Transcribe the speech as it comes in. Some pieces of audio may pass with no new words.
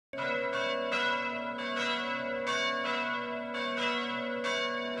Good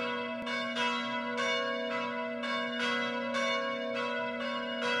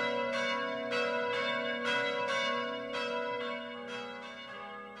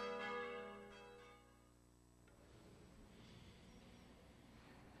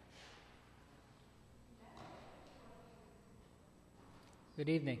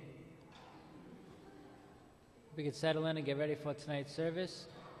evening. If we could settle in and get ready for tonight's service.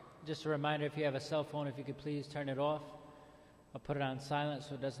 Just a reminder, if you have a cell phone, if you could please turn it off or put it on silent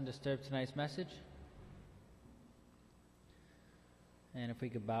so it doesn't disturb tonight's message. And if we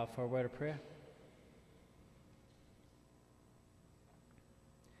could bow for a word of prayer.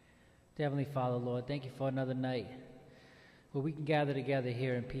 Dear Heavenly Father, Lord, thank you for another night where we can gather together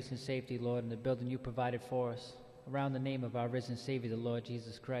here in peace and safety, Lord, in the building you provided for us, around the name of our risen Savior, the Lord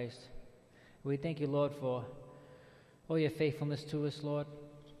Jesus Christ. We thank you, Lord, for all your faithfulness to us, Lord.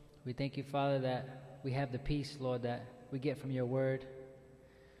 We thank you, Father, that we have the peace, Lord, that we get from your word,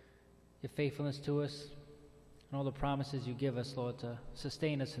 your faithfulness to us, and all the promises you give us, Lord, to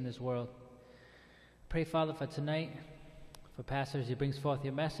sustain us in this world. Pray, Father, for tonight, for Pastor as he brings forth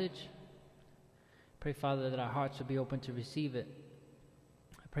your message. Pray, Father, that our hearts would be open to receive it.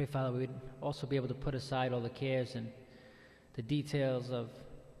 I pray, Father, we would also be able to put aside all the cares and the details of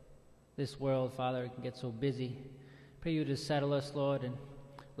this world, Father. It can get so busy. Pray you to settle us, Lord, and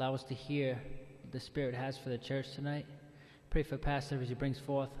allow us to hear what the Spirit has for the church tonight. Pray for Pastor as he brings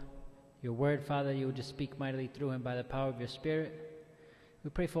forth your word, Father. You would just speak mightily through him by the power of your Spirit. We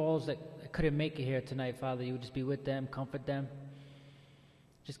pray for all those that couldn't make it here tonight, Father. You would just be with them, comfort them.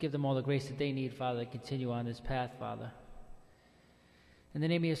 Just give them all the grace that they need, Father, to continue on this path, Father. In the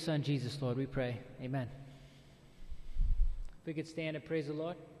name of your Son, Jesus, Lord, we pray. Amen. If we could stand and praise the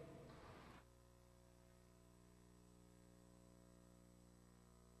Lord.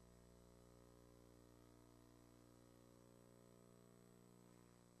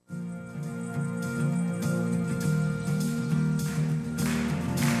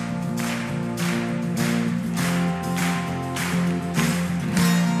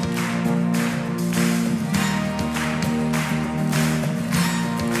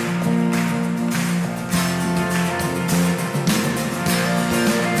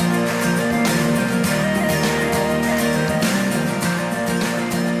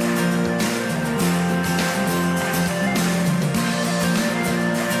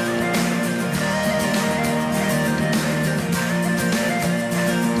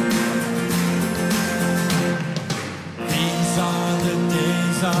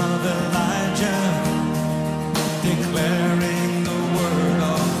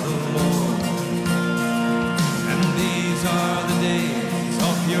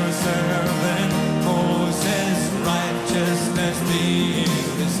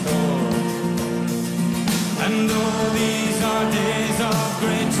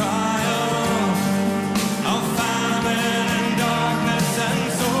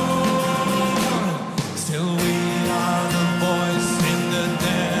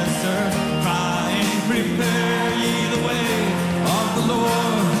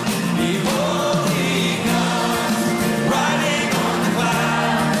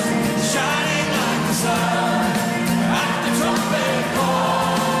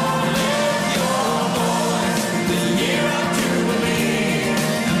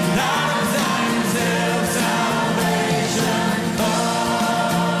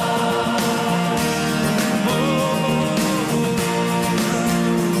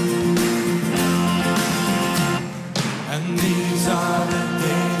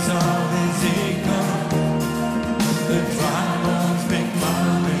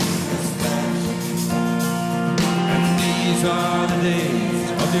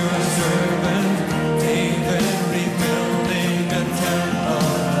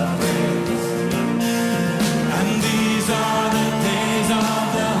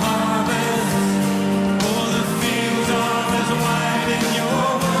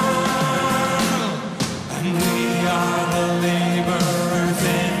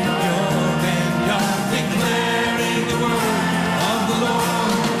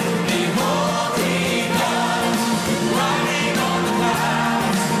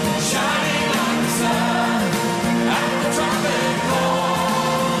 Shining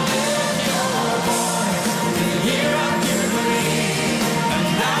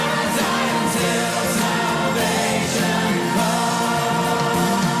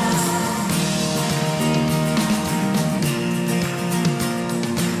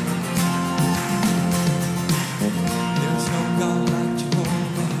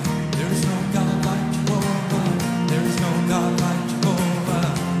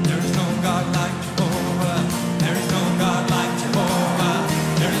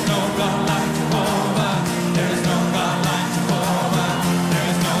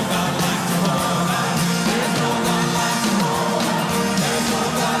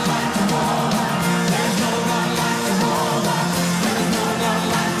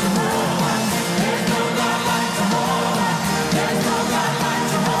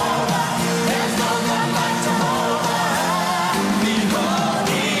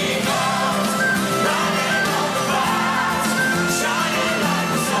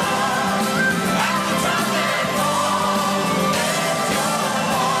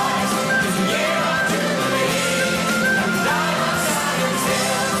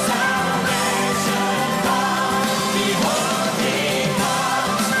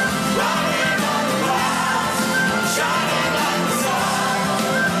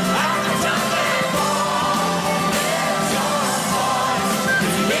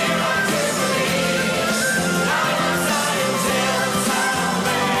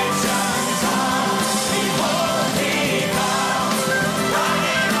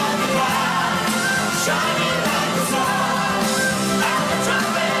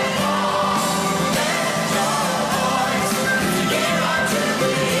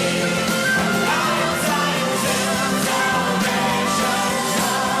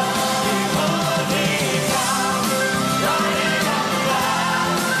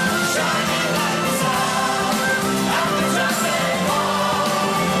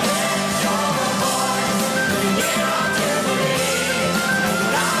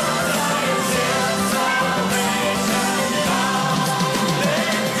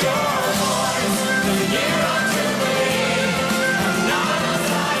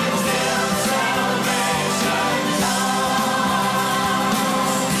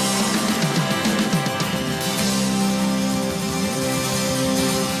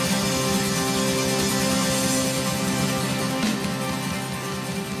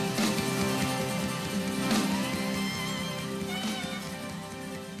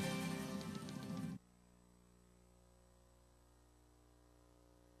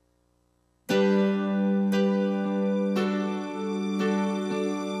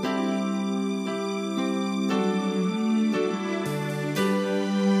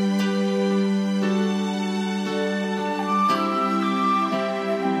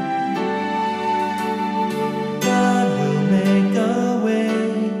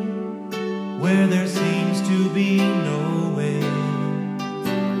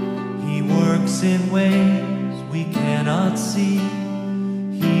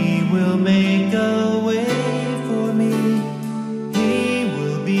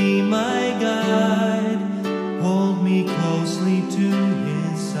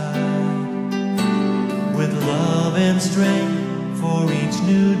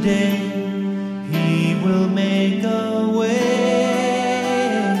day. He will make a way.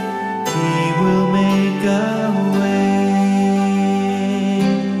 He will make a way.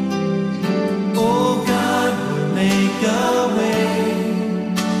 Oh, God will make a way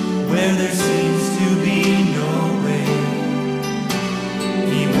where there seems to be no way.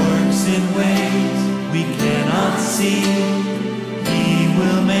 He works in ways we cannot see. He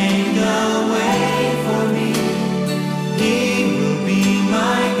will make a way for me. He will be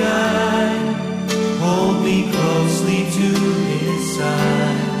my guide. Hold me closely to his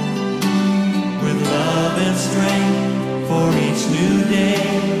side. With love and strength for each new day,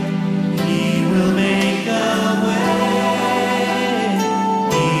 he will make a way.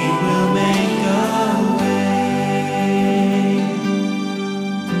 He will make a way.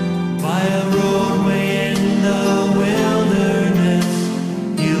 By a roadway in the wilderness,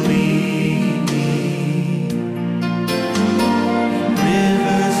 he'll lead me.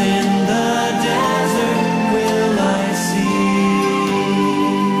 Rivers in the desert will I see.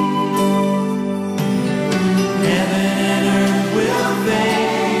 Heaven and earth will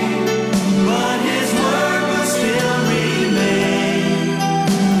fade, but his word will still remain.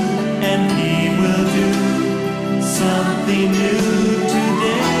 And he will do something new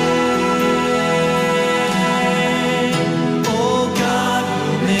today. Oh, God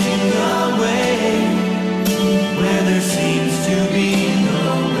will make a way where there seems to be no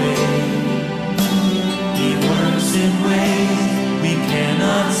way. He works in ways we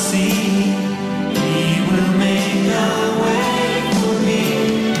cannot see. He will make a way for me.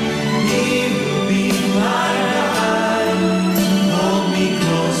 He will be my guide. Hold me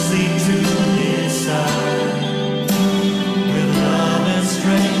closely to his side. With love and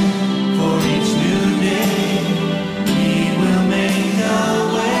strength for each new day, he will make a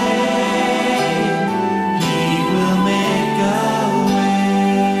way. He will make a way.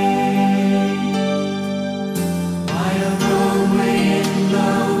 By a roadway in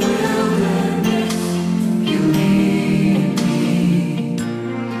the wilderness, you lead me.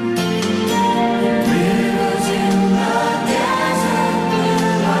 Rivers in the desert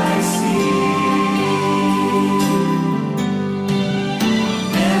will I see.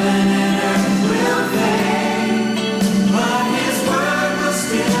 Heaven and earth will fade, but his word will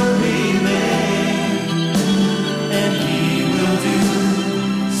still remain. And he will do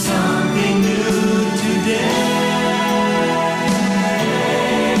something new today.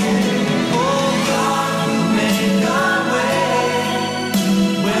 Oh, God will make a way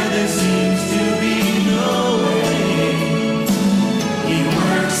where there seems to be no way. He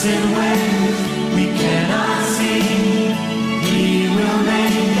works in ways we cannot see. He will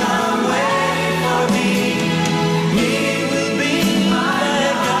make a way for me. He will be my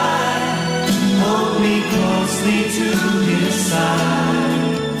guide. Hold me closely to his side.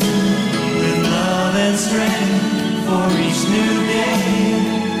 With love and strength for each new day,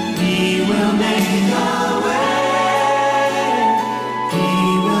 he will make a way. He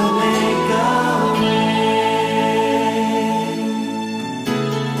will make a way.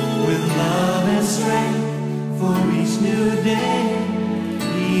 With love and strength for each new day,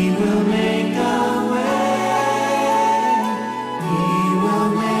 he will make a way. He will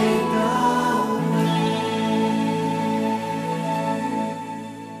make a way.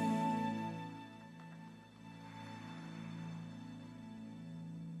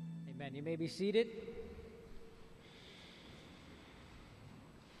 Amen. You may be seated.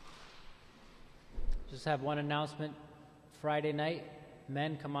 Just have one announcement. Friday night,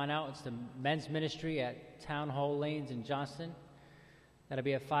 men, come on out. It's the men's ministry at Town Hall Lanes in Johnston. That'll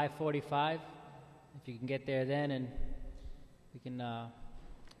be at 5:45. If you can get there then, and we can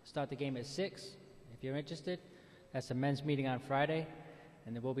start the game at 6. If you're interested, that's a men's meeting on Friday,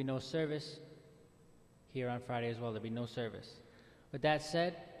 and there will be no service here on Friday as well. There'll be no service. With that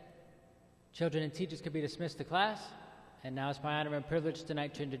said, children and teachers can be dismissed to class. And now it's my honor and privilege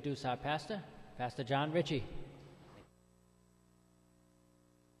tonight to introduce our pastor, Pastor John Ritchie.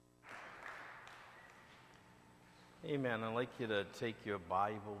 Amen. I'd like you to take your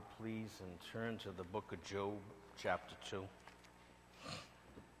Bible, please, and turn to the book of Job, chapter 2.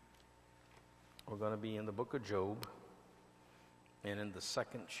 We're going to be in the book of Job, and in the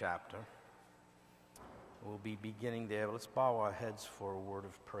second chapter. We'll be beginning there. Let's bow our heads for a word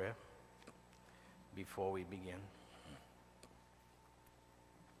of prayer before we begin.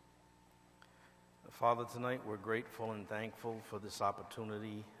 Father, tonight we're grateful and thankful for this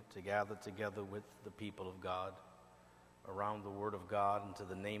opportunity to gather together with the people of God around the Word of God and to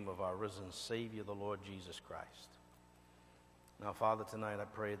the name of our risen Savior, the Lord Jesus Christ. Now, Father, tonight I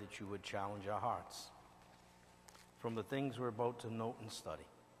pray that you would challenge our hearts from the things we're about to note and study.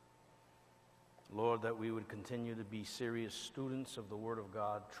 Lord, that we would continue to be serious students of the Word of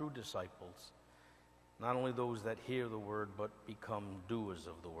God, true disciples, not only those that hear the Word, but become doers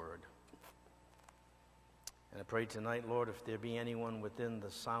of the Word. And I pray tonight, Lord, if there be anyone within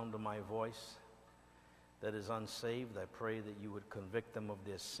the sound of my voice that is unsaved, I pray that you would convict them of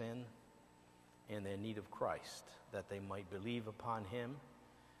their sin and their need of Christ, that they might believe upon him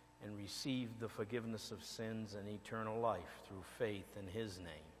and receive the forgiveness of sins and eternal life through faith in his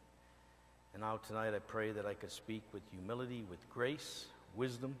name. And now tonight I pray that I could speak with humility, with grace,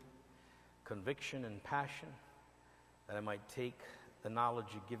 wisdom, conviction, and passion, that I might take the knowledge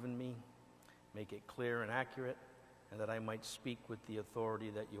you've given me, make it clear and accurate, and that I might speak with the authority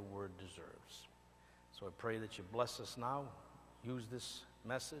that your word deserves. So I pray that you bless us now. Use this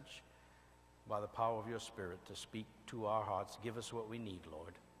message by the power of your Spirit to speak to our hearts. Give us what we need,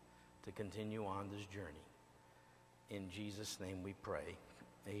 Lord, to continue on this journey. In Jesus' name we pray.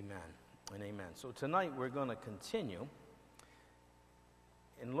 Amen and amen. So tonight we're going to continue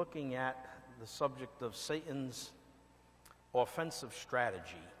in looking at the subject of Satan's offensive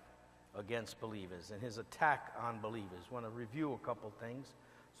strategy against believers and his attack on believers. I want to review a couple things.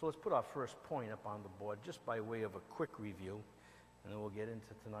 So let's put our first point up on the board just by way of a quick review, and then we'll get into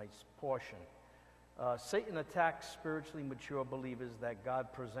tonight's portion. Satan attacks spiritually mature believers that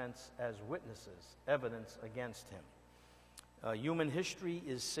God presents as witnesses, evidence against him. Human history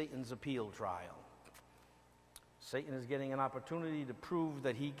is Satan's appeal trial. Satan is getting an opportunity to prove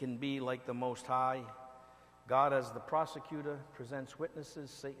that he can be like the Most High. God, as the prosecutor, presents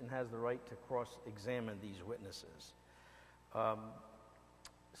witnesses. Satan has the right to cross-examine these witnesses.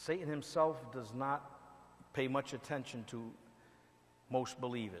 Satan himself does not pay much attention to most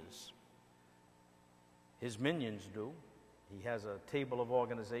believers. His minions do. He has a table of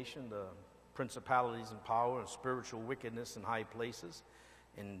organization, the principalities and power and spiritual wickedness in high places,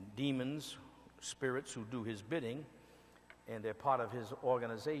 and demons, spirits who do his bidding, and they're part of his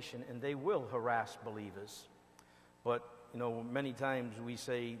organization, and they will harass believers. But, you know, many times we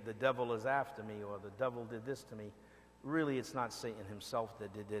say, the devil is after me, or the devil did this to me. Really, it's not Satan himself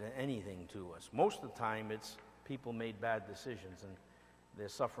that did anything to us. Most of the time, it's people made bad decisions, and they're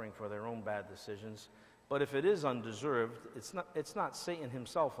suffering for their own bad decisions. But if it is undeserved, it's not Satan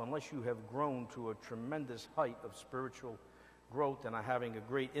himself, unless you have grown to a tremendous height of spiritual growth and are having a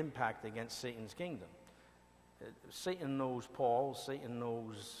great impact against Satan's kingdom. Satan knows Paul, Satan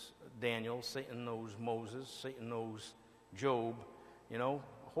knows Daniel, Satan knows Moses, Satan knows Job. You know,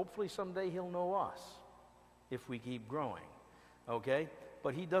 hopefully someday he'll know us if we keep growing, okay?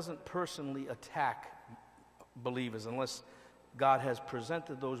 But he doesn't personally attack believers unless God has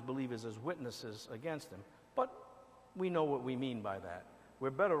presented those believers as witnesses against him. But we know what we mean by that. We're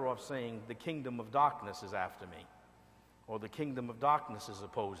better off saying the kingdom of darkness is after me, or the kingdom of darkness is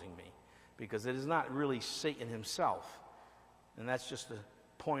opposing me, because it is not really Satan himself. And that's just a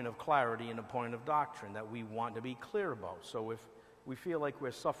point of clarity and a point of doctrine that we want to be clear about. So if we feel like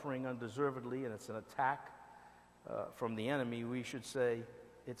we're suffering undeservedly and it's an attack from the enemy, we should say,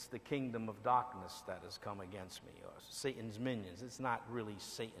 it's the kingdom of darkness that has come against me, or Satan's minions. It's not really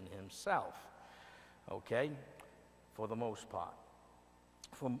Satan himself, okay, for the most part,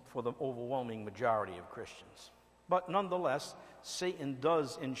 for the overwhelming majority of Christians. But nonetheless, Satan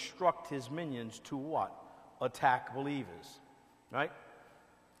does instruct his minions to what? Attack believers, right?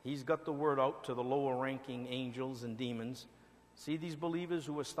 He's got the word out to the lower-ranking angels and demons. See these believers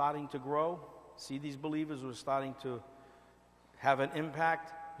who are starting to grow? See these believers who are starting to have an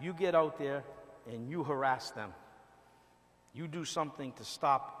impact? You get out there and you harass them. You do something to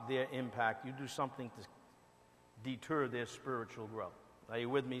stop their impact. You do something to deter their spiritual growth. Are you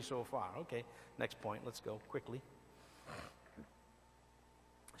with me so far? Okay, next point. Let's go quickly.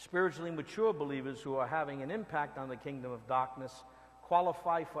 Spiritually mature believers who are having an impact on the kingdom of darkness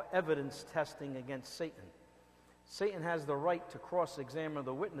qualify for evidence testing against Satan. Satan has the right to cross-examine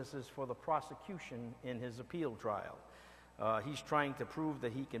the witnesses for the prosecution in his appeal trial. He's trying to prove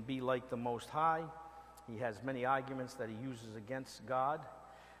that he can be like the Most High. He has many arguments that he uses against God.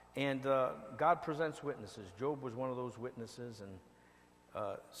 And God presents witnesses. Job was one of those witnesses,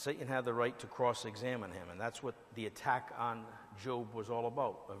 and Satan had the right to cross-examine him. And that's what the attack on Job was all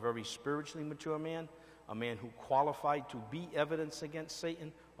about. A very spiritually mature man, a man who qualified to be evidence against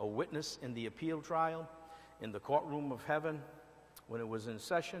Satan, a witness in the appeal trial, in the courtroom of heaven. When it was in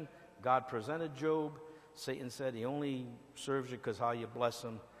session, God presented Job. Satan said he only serves you because how you bless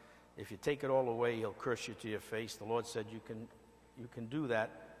him. If you take it all away, he'll curse you to your face. The Lord said you can do that,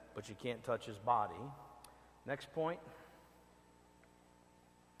 but you can't touch his body. Next point,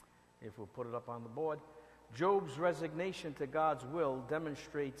 if we'll put it up on the board. Job's resignation to God's will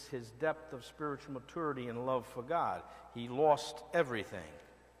demonstrates his depth of spiritual maturity and love for God. He lost everything.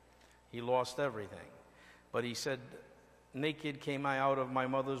 He lost everything. But he said, naked came I out of my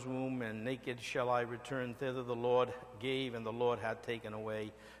mother's womb, and naked shall I return thither. The Lord gave, and the Lord hath taken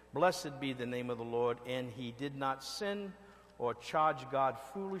away. Blessed be the name of the Lord. And he did not sin or charge God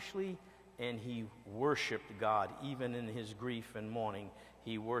foolishly, and he worshiped God. Even in his grief and mourning,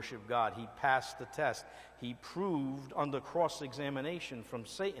 he worshiped God. He passed the test. He proved under cross-examination from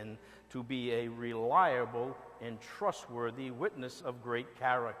Satan to be a reliable and trustworthy witness of great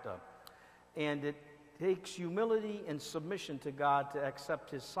character. And it takes humility and submission to God to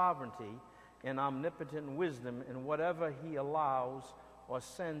accept his sovereignty and omnipotent wisdom in whatever he allows or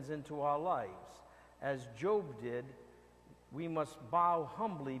sends into our lives. As Job did, we must bow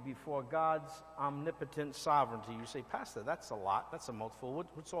humbly before God's omnipotent sovereignty. You say, Pastor, that's a lot. That's a mouthful.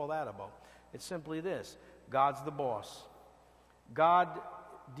 What's all that about? It's simply this. God's the boss. God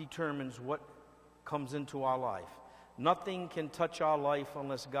determines what comes into our life. Nothing can touch our life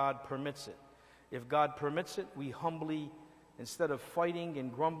unless God permits it. If God permits it, we humbly, instead of fighting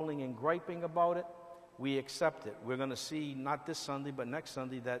and grumbling and griping about it, we accept it. We're going to see, not this Sunday, but next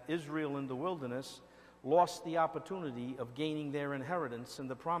Sunday, that Israel in the wilderness lost the opportunity of gaining their inheritance in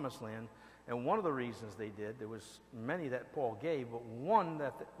the Promised Land. And one of the reasons they did, there was many that Paul gave, but one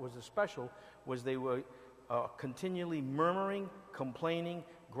that was special was they were continually murmuring, complaining,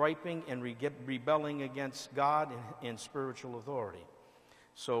 griping, and rebelling against God and spiritual authority.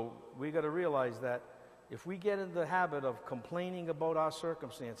 So we got to realize that if we get in the habit of complaining about our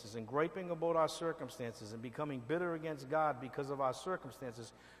circumstances and griping about our circumstances and becoming bitter against God because of our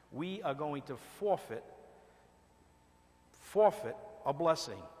circumstances, we are going to forfeit a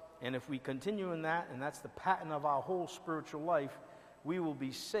blessing. And if we continue in that, and that's the pattern of our whole spiritual life, we will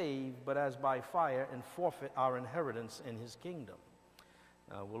be saved, but as by fire, and forfeit our inheritance in his kingdom.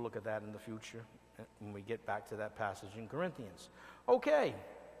 We'll look at that in the future when we get back to that passage in Corinthians. Okay,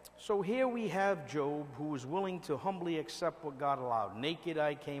 so here we have Job, who was willing to humbly accept what God allowed. Naked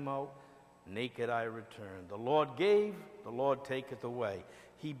I came out, naked I returned. The Lord gave, the Lord taketh away.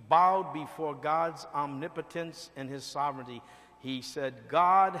 He bowed before God's omnipotence and his sovereignty. He said,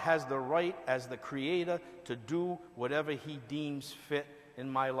 God has the right as the creator to do whatever he deems fit in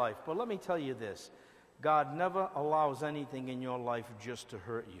my life. But let me tell you this, God never allows anything in your life just to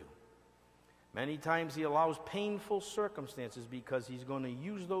hurt you. Many times he allows painful circumstances because he's going to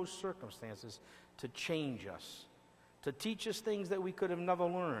use those circumstances to change us, to teach us things that we could have never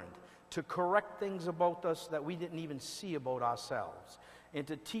learned, to correct things about us that we didn't even see about ourselves, and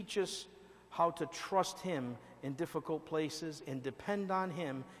to teach us how to trust him in difficult places and depend on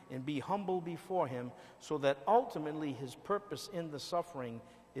him and be humble before him, so that ultimately his purpose in the suffering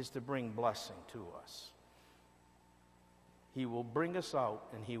is to bring blessing to us. He will bring us out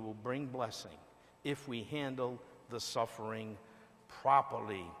and he will bring blessing if we handle the suffering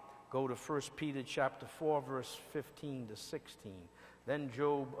properly. Go to 1 Peter chapter 4, verse 15 to 16. Then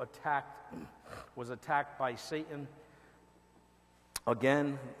Job was attacked by Satan.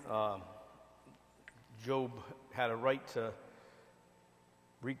 Again, Job had a right to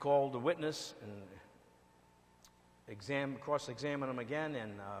recall the witness and cross-examine him again,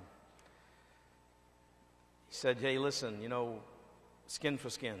 and he said, hey, listen, skin for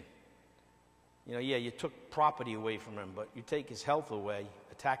skin. You took property away from him, but you take his health away,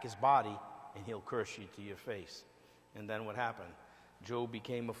 attack his body, and he'll curse you to your face. And then what happened? Job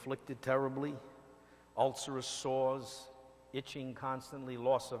became afflicted terribly, ulcerous sores, itching constantly,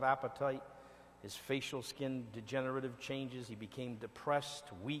 loss of appetite, his facial skin degenerative changes. He became depressed,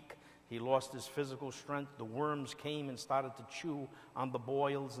 weak. He lost his physical strength. The worms came and started to chew on the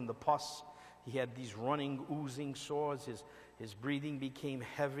boils and the pus. He had these running, oozing sores. His breathing became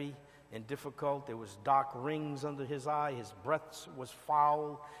heavy and difficult. There was dark rings under his eye. His breath was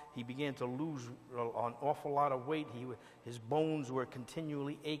foul. He began to lose an awful lot of weight. His bones were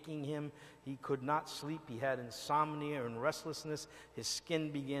continually aching him. He could not sleep. He had insomnia and restlessness. His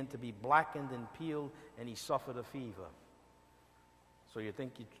skin began to be blackened and peeled, and he suffered a fever. So you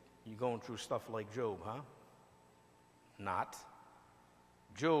think you're going through stuff like Job, huh? Not.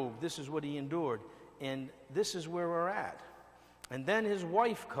 Job, this is what he endured, and this is where we're at. And then his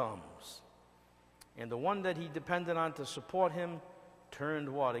wife comes, and the one that he depended on to support him turned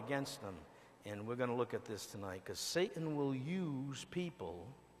what? Against him. And we're going to look at this tonight, because Satan will use people,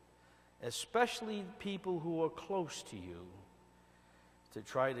 especially people who are close to you, to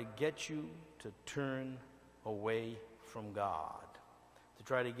try to get you to turn away from God, to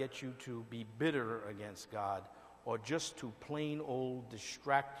try to get you to be bitter against God, or just to plain old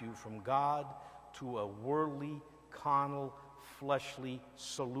distract you from God to a worldly, carnal, fleshly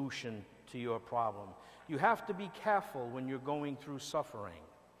solution to your problem. You have to be careful when you're going through suffering,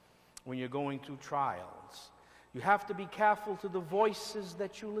 when you're going through trials. You have to be careful to the voices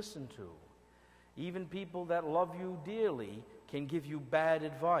that you listen to. Even people that love you dearly can give you bad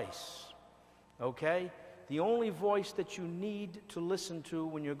advice. Okay? The only voice that you need to listen to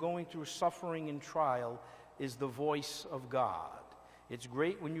when you're going through suffering and trial is the voice of God. It's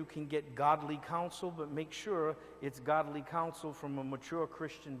great when you can get godly counsel, but make sure it's godly counsel from a mature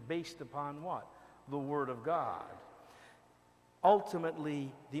Christian based upon what? The Word of God.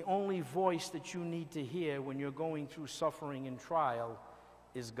 Ultimately, the only voice that you need to hear when you're going through suffering and trial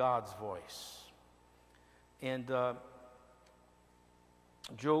is God's voice. And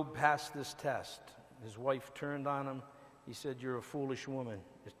Job passed this test. His wife turned on him. He said, "You're a foolish woman.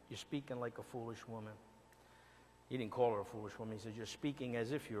 You're speaking like a foolish woman." He didn't call her a foolish woman. He said, "You're speaking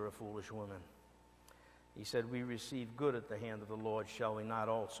as if you're a foolish woman." He said, "We receive good at the hand of the Lord. Shall we not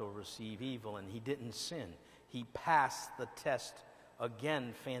also receive evil?" And he didn't sin. He passed the test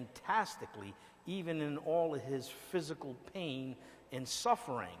again fantastically, even in all of his physical pain and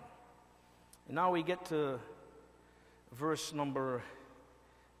suffering. And now we get to verse number,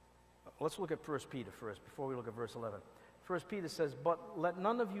 let's look at 1 Peter first, before we look at verse 11. 1 Peter says, "But let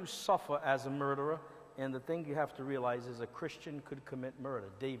none of you suffer as a murderer." And the thing you have to realize is a Christian could commit murder.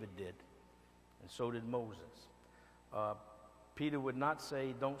 David did, and so did Moses. Peter would not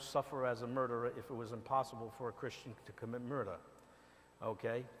say, "Don't suffer as a murderer," if it was impossible for a Christian to commit murder.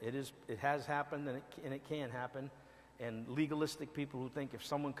 Okay? It has happened, and it can happen. And legalistic people who think if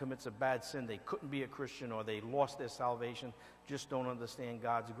someone commits a bad sin, they couldn't be a Christian or they lost their salvation, just don't understand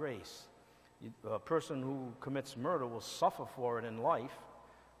God's grace. A person who commits murder will suffer for it in life,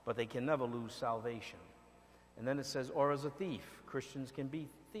 but they can never lose salvation. And then it says, or as a thief. Christians can be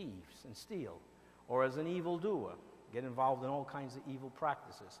thieves and steal. Or as an evildoer, get involved in all kinds of evil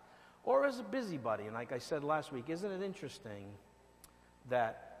practices. Or as a busybody. And like I said last week, isn't it interesting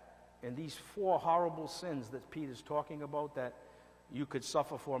that in these four horrible sins that Peter's talking about that you could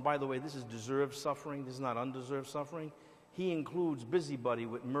suffer for, and by the way, this is deserved suffering, this is not undeserved suffering, he includes busybody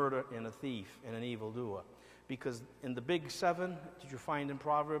with murder and a thief and an evildoer. Because in the big seven, did you find in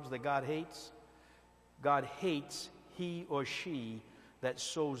Proverbs that God hates? God hates he or she that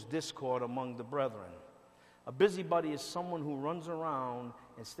sows discord among the brethren. A busybody is someone who runs around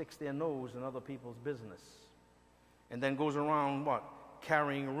and sticks their nose in other people's business. And then goes around, what?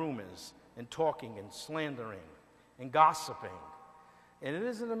 Carrying rumors and talking and slandering and gossiping. And it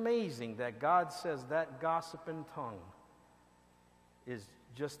isn't amazing that God says that gossiping tongue is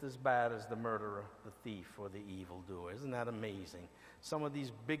just as bad as the murderer, the thief, or the evildoer. Isn't that amazing? Some of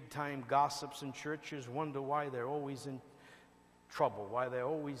these big-time gossips in churches wonder why they're always in trouble, why they're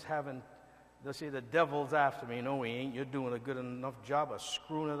always having, they'll say, the devil's after me. No, he ain't. You're doing a good enough job of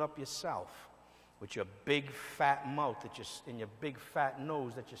screwing it up yourself with your big fat mouth and your big fat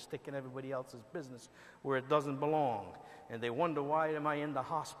nose that you're sticking everybody else's business where it doesn't belong. And they wonder, why am I in the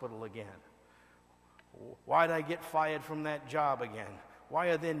hospital again? Why did I get fired from that job again? Why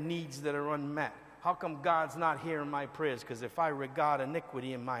are there needs that are unmet? How come God's not hearing my prayers? Because if I regard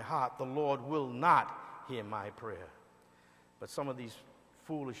iniquity in my heart, the Lord will not hear my prayer. But some of these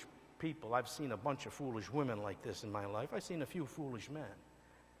foolish people, I've seen a bunch of foolish women like this in my life. I've seen a few foolish men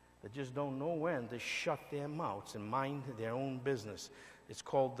that just don't know when to shut their mouths and mind their own business. It's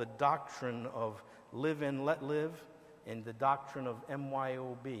called the doctrine of live and let live, and the doctrine of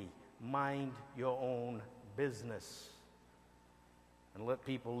MYOB, mind your own business. And let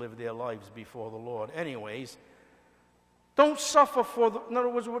people live their lives before the Lord. Anyways, don't suffer in other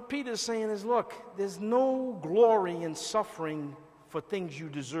words, what Peter's saying is, look, there's no glory in suffering for things you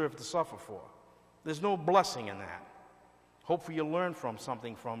deserve to suffer for. There's no blessing in that. Hopefully you'll learn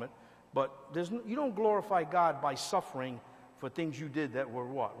something from it. But you don't glorify God by suffering for things you did that were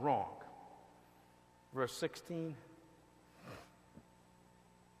what? Wrong. Verse 16.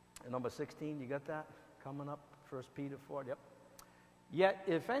 And number 16, you got that coming up? 1 Peter 4, yep. Yet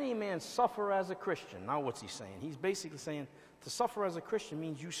if any man suffer as a Christian, now what's he saying? He's basically saying to suffer as a Christian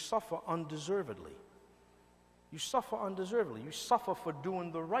means you suffer undeservedly. You suffer undeservedly. You suffer for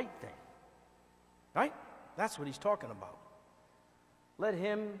doing the right thing. Right? That's what he's talking about. Let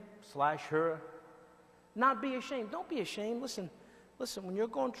him/her not be ashamed. Don't be ashamed. Listen, when you're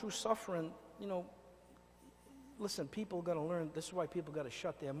going through suffering, listen, people got to learn. This is why people got to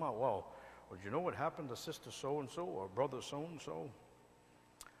shut their mouth. Well, you know what happened to sister so-and-so or brother so-and-so?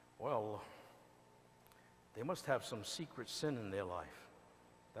 Well, they must have some secret sin in their life.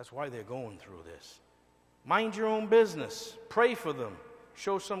 That's why they're going through this. Mind your own business. Pray for them.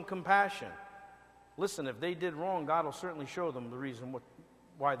 Show some compassion. Listen, if they did wrong, God will certainly show them the reason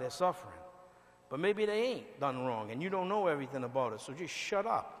why they're suffering. But maybe they ain't done wrong, and you don't know everything about it, so just shut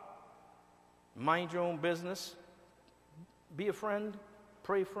up. Mind your own business. Be a friend.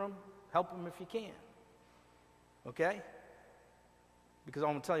 Pray for them. Help them if you can. Okay? Because I'm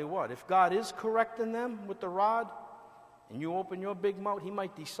going to tell you what, if God is correcting them with the rod, and you open your big mouth, he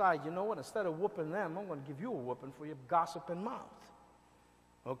might decide, you know what, instead of whooping them, I'm going to give you a whooping for your gossiping mouth.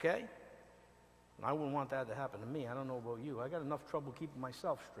 Okay? And I wouldn't want that to happen to me. I don't know about you. I got enough trouble keeping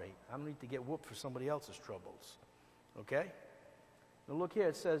myself straight. I don't need to get whooped for somebody else's troubles. Okay? Now look here,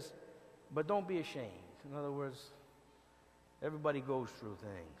 it says, but don't be ashamed. In other words, everybody goes through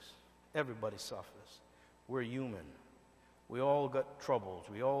things. Everybody suffers. We're human. We all got troubles.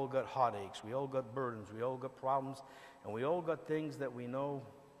 We all got heartaches. We all got burdens. We all got problems. And we all got things that we know,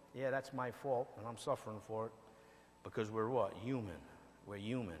 yeah, that's my fault, and I'm suffering for it. Because we're what? Human. We're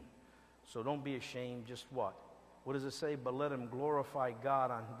human. So don't be ashamed. Just what? What does it say? But let him glorify God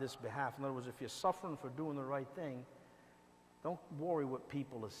on this behalf. In other words, if you're suffering for doing the right thing, don't worry what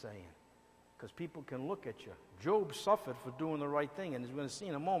people are saying. Because people can look at you. Job suffered for doing the right thing. And as we're going to see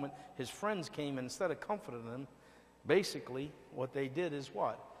in a moment, his friends came and instead of comforting him, basically what they did is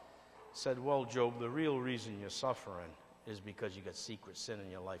what? Said, well, Job, the real reason you're suffering is because you got secret sin in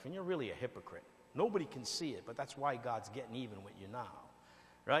your life. And you're really a hypocrite. Nobody can see it, but that's why God's getting even with you now.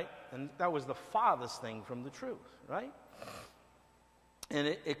 Right? And that was the farthest thing from the truth. Right? And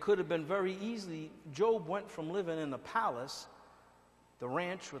it could have been very easily. Job went from living in the palace, the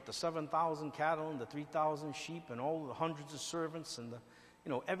ranch with the 7,000 cattle and the 3,000 sheep and all the hundreds of servants and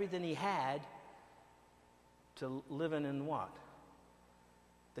the, everything he had, to living in what?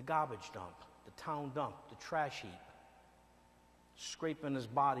 The garbage dump, the town dump, the trash heap. Scraping his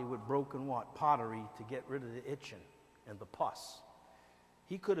body with broken what? Pottery to get rid of the itching and the pus.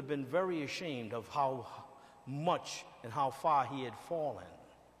 He could have been very ashamed of how much and how far he had fallen.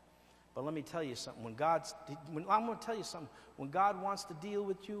 But let me tell you something. I'm going to tell you something. When God wants to deal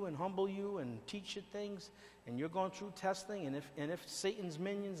with you and humble you and teach you things, and you're going through testing, and if Satan's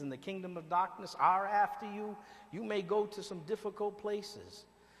minions in the kingdom of darkness are after you, you may go to some difficult places,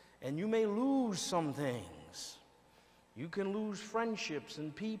 and you may lose some things. You can lose friendships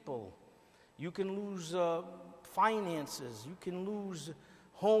and people. You can lose finances. You can lose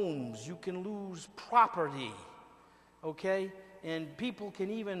homes. You can lose property. Okay? And people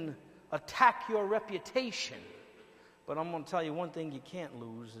can even attack your reputation. But I'm going to tell you one thing you can't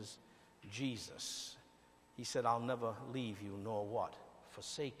lose is Jesus. He said, I'll never leave you nor what?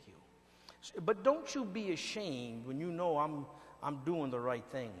 Forsake you. But don't you be ashamed when you know I'm doing the right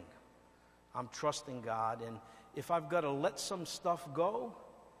thing. I'm trusting God. And if I've got to let some stuff go,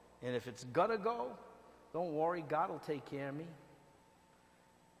 and if it's got to go, don't worry, God will take care of me.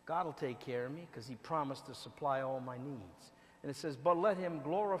 God will take care of me because he promised to supply all my needs. And it says, but let him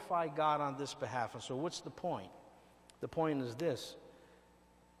glorify God on this behalf. And so what's the point? The point is this.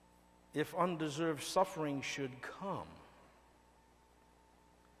 If undeserved suffering should come,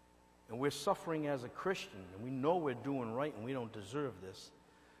 and we're suffering as a Christian, and we know we're doing right and we don't deserve this,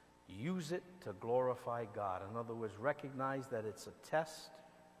 use it to glorify God. In other words, recognize that it's a test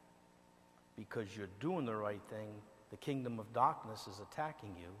because you're doing the right thing. The kingdom of darkness is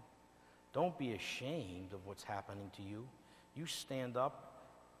attacking you. Don't be ashamed of what's happening to you. You stand up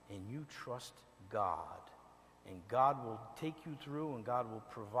and you trust God. And God will take you through, and God will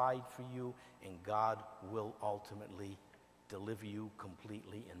provide for you, and God will ultimately deliver you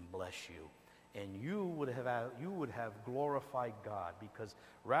completely and bless you. And you would have glorified God, because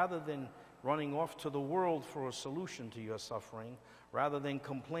rather than running off to the world for a solution to your suffering, rather than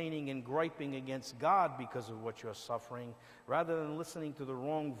complaining and griping against God because of what you're suffering, rather than listening to the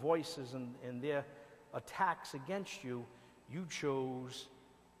wrong voices and their attacks against you, you chose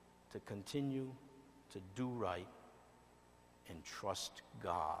to continue to do right and trust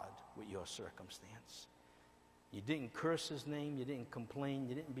God with your circumstance. You didn't curse his name, you didn't complain,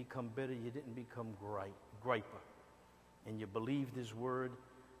 you didn't become bitter, you didn't become griper. And you believed his word,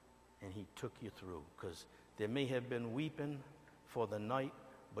 and he took you through. Because there may have been weeping for the night,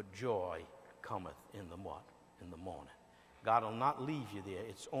 but joy cometh in the what? In the morning. God will not leave you there.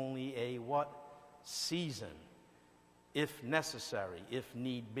 It's only a what? Season, if necessary, if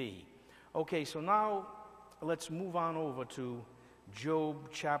need be. Okay, so now let's move on over to Job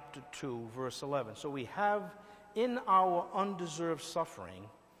chapter 2, verse 11. So we have, in our undeserved suffering,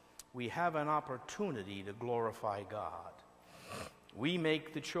 we have an opportunity to glorify God. We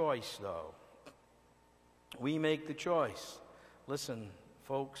make the choice, though. We make the choice. Listen,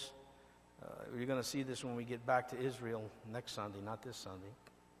 folks, you're going to see this when we get back to Israel next Sunday, not this Sunday.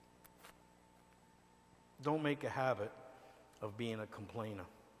 don't make a habit of being a complainer.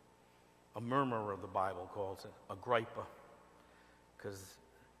 A murmurer, the Bible calls it, a griper, because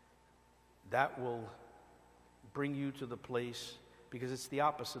that will bring you to the place, because it's the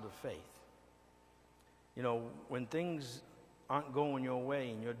opposite of faith. You know, when things aren't going your way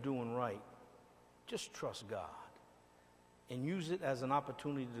and you're doing right, just trust God and use it as an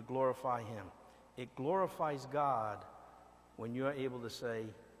opportunity to glorify Him. It glorifies God when you're able to say,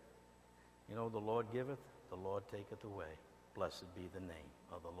 you know, the Lord giveth, the Lord taketh away. Blessed be the name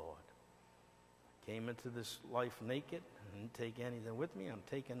of the Lord. Came into this life naked, didn't take anything with me. I'm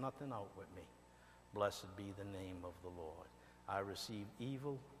taking nothing out with me. Blessed be the name of the Lord. I received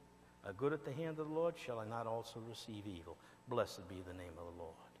evil, good at the hand of the Lord. Shall I not also receive evil? Blessed be the name of the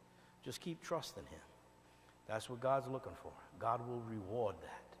Lord. Just keep trusting Him. That's what God's looking for. God will reward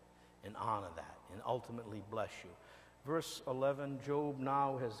that and honor that and ultimately bless you. Verse 11, Job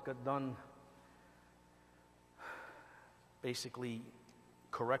now has got done basically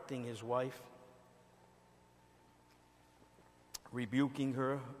correcting his wife, rebuking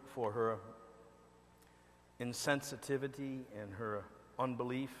her for her insensitivity and her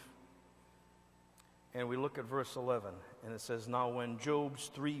unbelief. And we look at verse 11, and it says, Now when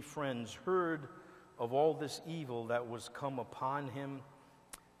Job's 3 friends heard of all this evil that was come upon him,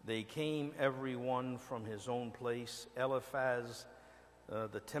 they came every one from his own place, Eliphaz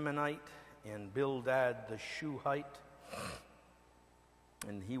the Temanite, and Bildad the Shuhite.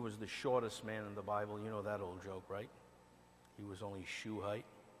 And he was the shortest man in the Bible. You know that old joke, right? He was only shoe height.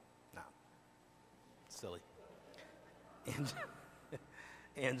 No, silly.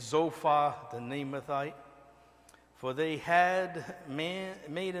 And Zophar the Naamathite, for they had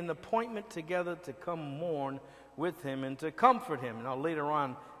made an appointment together to come mourn with him and to comfort him. Now later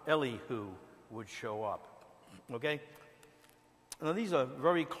on, Elihu would show up. Okay? Now these are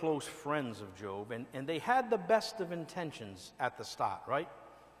very close friends of Job, and they had the best of intentions at the start, right?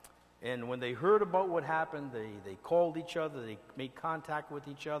 And when they heard about what happened, they called each other, they made contact with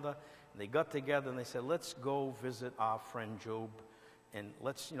each other, they got together and they said, let's go visit our friend Job, and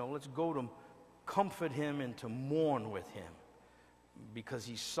let's go to comfort him and to mourn with him, because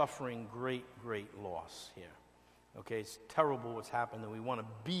he's suffering great, great loss here. Okay, it's terrible what's happened, and we want to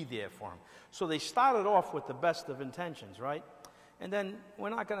be there for him. So they started off with the best of intentions, right? And then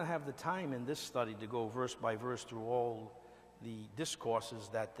we're not going to have the time in this study to go verse by verse through all the discourses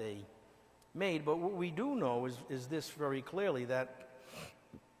that they made, but what we do know is this very clearly, that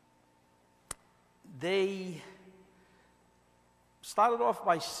they started off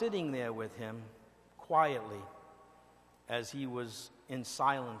by sitting there with him quietly as he was in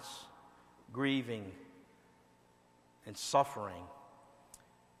silence, grieving and suffering.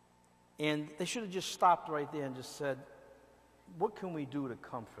 And they should have just stopped right there and just said, what can we do to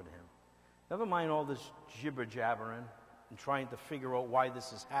comfort him? Never mind all this jibber-jabbering and trying to figure out why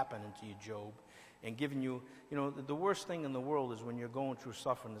this is happening to you, Job, and giving you, the worst thing in the world is when you're going through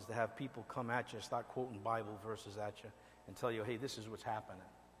suffering is to have people come at you and start quoting Bible verses at you and tell you, hey, this is what's happening,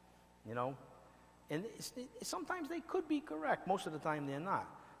 And sometimes they could be correct. Most of the time they're not.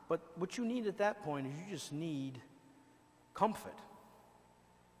 But what you need at that point is you just need comfort.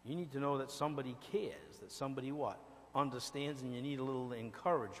 You need to know that somebody cares, that somebody understands, and you need a little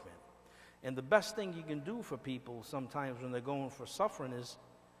encouragement. And the best thing you can do for people sometimes when they're going for suffering is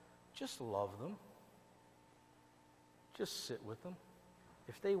just love them. Just sit with them.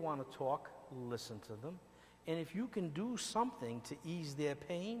 If they want to talk, listen to them. And if you can do something to ease their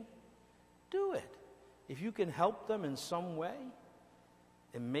pain, do it. If you can help them in some way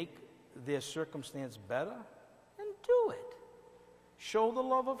and make their circumstance better, then do it. Show the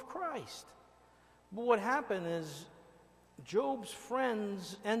love of Christ. But what happened is Job's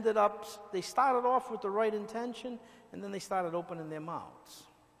friends they started off with the right intention, and then they started opening their mouths.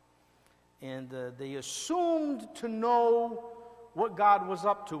 And they assumed to know what God was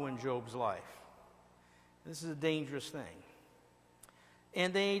up to in Job's life. This is a dangerous thing.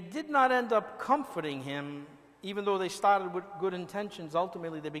 And they did not end up comforting him, even though they started with good intentions.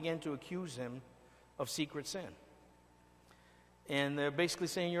 Ultimately, they began to accuse him of secret sin. And they're basically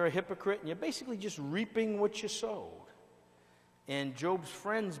saying you're a hypocrite, and you're basically just reaping what you sowed. And Job's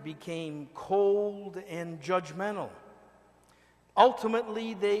friends became cold and judgmental.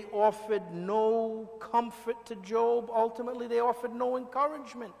 Ultimately, they offered no comfort to Job. Ultimately, they offered no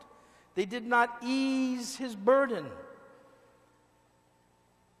encouragement. They did not ease his burden.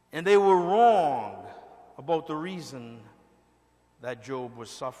 And they were wrong about the reason that Job was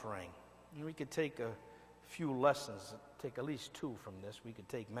suffering. And we could take a few lessons, take at least 2 from this. We could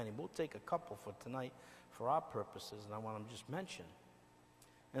take many. We'll take a couple for tonight for our purposes, and I want to just mention.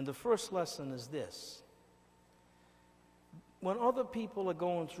 And the first lesson is this. when other people are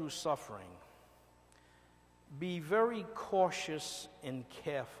going through suffering, be very cautious and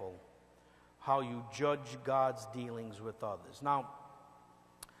careful how you judge God's dealings with others. Now,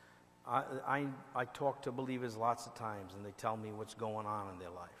 I talk to believers lots of times, and they tell me what's going on in their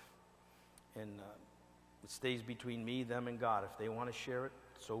life. And it stays between me, them, and God. If they want to share it,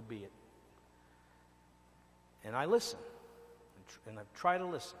 so be it. And I listen, and I try to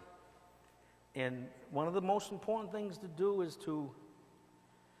listen. And one of the most important things to do is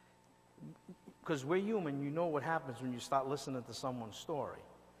because we're human, you know what happens when you start listening to someone's story.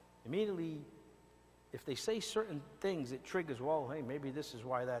 Immediately, if they say certain things, it triggers, well, hey, maybe this is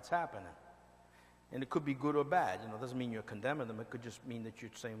why that's happening. And it could be good or bad. You know, it doesn't mean you're condemning them. It could just mean that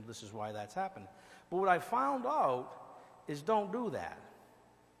you're saying this is why that's happening. But what I found out is don't do that.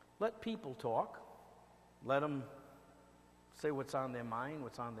 Let people talk. Let them say what's on their mind,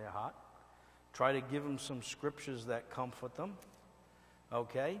 what's on their heart. Try to give them some scriptures that comfort them.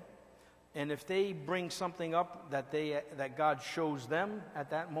 Okay? And if they bring something up that God shows them at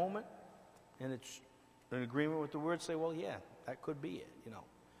that moment, and it's in agreement with the word, say, well, yeah, that could be it, you know.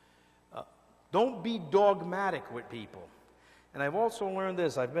 Don't be dogmatic with people. And I've also learned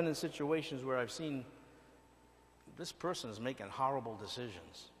this. I've been in situations where I've seen this person is making horrible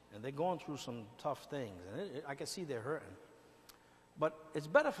decisions, and they're going through some tough things, and I can see they're hurting. But it's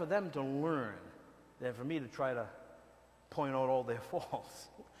better for them to learn than for me to try to point out all their faults.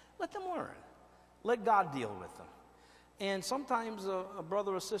 Let them learn. Let God deal with them. And sometimes a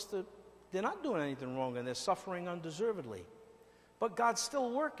brother or sister, they're not doing anything wrong, and they're suffering undeservedly. But God's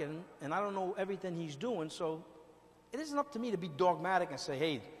still working, and I don't know everything he's doing, so it isn't up to me to be dogmatic and say,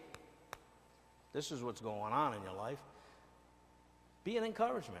 hey, this is what's going on in your life. Be an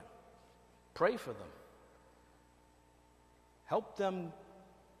encouragement. Pray for them. Help them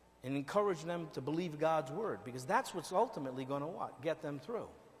and encourage them to believe God's word, because that's what's ultimately going to get them through.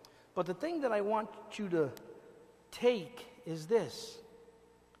 But the thing that I want you to take is this.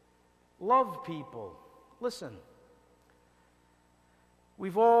 Love people. Listen.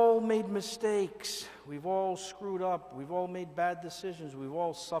 We've all made mistakes. We've all screwed up. We've all made bad decisions. We've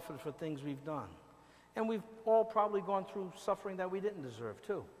all suffered for things we've done. And we've all probably gone through suffering that we didn't deserve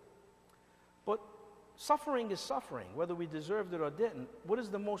too. But suffering is suffering, whether we deserved it or didn't. What is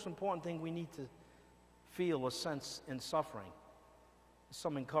the most important thing we need to feel or sense in suffering?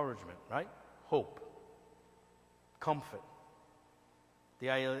 Some encouragement, right? Hope, comfort, the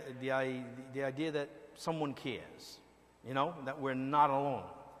idea that someone cares, you know, that we're not alone.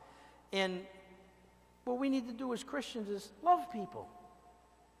 And what we need to do as Christians is love people.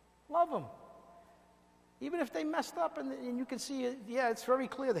 Love them. Even if they messed up and you can see, it's very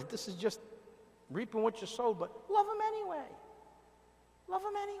clear that this is just reaping what you sowed, but love them anyway. Love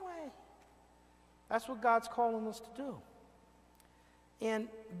them anyway. That's what God's calling us to do. And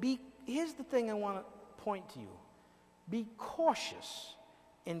here's the thing I want to point to you. Be cautious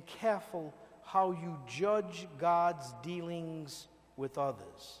and careful how you judge God's dealings with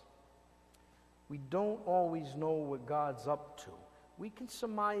others. We don't always know what God's up to. We can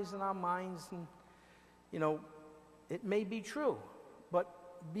surmise in our minds, and, you know, it may be true, but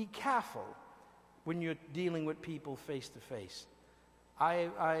be careful when you're dealing with people face to face. I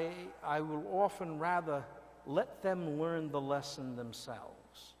will often rather let them learn the lesson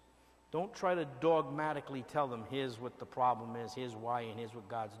themselves. Don't try to dogmatically tell them, here's what the problem is, here's why, and here's what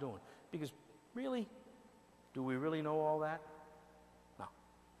God's doing. Because really, do we really know all that? No.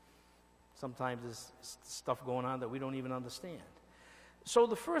 Sometimes there's stuff going on that we don't even understand. So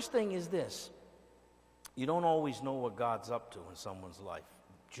the first thing is this. You don't always know what God's up to in someone's life.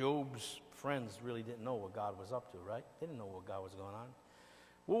 Job's friends really didn't know what God was up to, right? They didn't know what God was going on.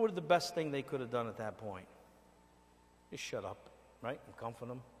 What was the best thing they could have done at that point? Just shut up, right? And comfort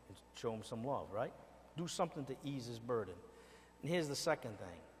him and show him some love, right? Do something to ease his burden. And here's the second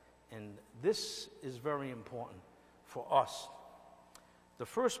thing, and this is very important for us. The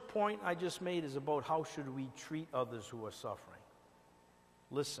first point I just made is about how should we treat others who are suffering.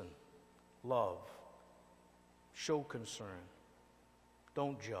 Listen, love, show concern,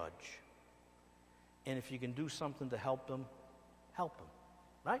 don't judge. And if you can do something to help them,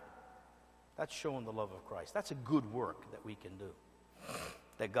 right? That's showing the love of Christ. That's a good work that we can do,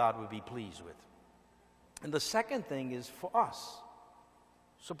 that God would be pleased with. And the second thing is for us.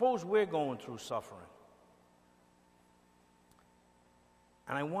 Suppose we're going through suffering.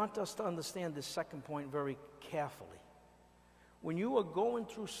 And I want us to understand this second point very carefully. When you are going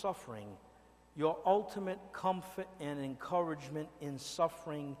through suffering, your ultimate comfort and encouragement in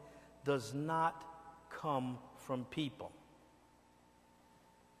suffering does not come from people.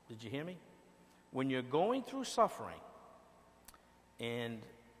 Did you hear me? When you're going through suffering, and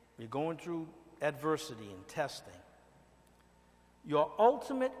you're going through adversity and testing, your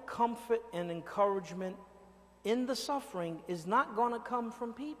ultimate comfort and encouragement in the suffering is not going to come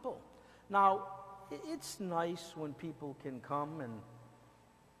from people. Now, it's nice when people can come and,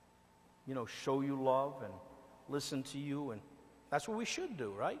 show you love and listen to you, and that's what we should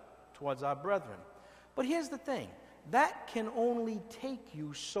do, right? Towards our brethren. But here's the thing. That can only take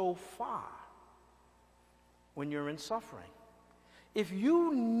you so far when you're in suffering. If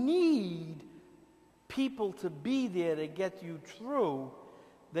you need people to be there to get you through,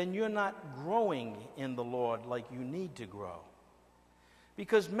 then you're not growing in the Lord like you need to grow.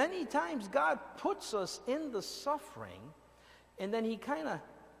 Because many times God puts us in the suffering, and then he kind of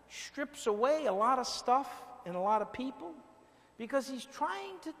strips away a lot of stuff and a lot of people, because he's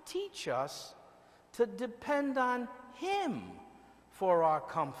trying to teach us to depend on him for our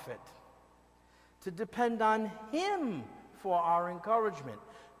comfort, to depend on him for our encouragement,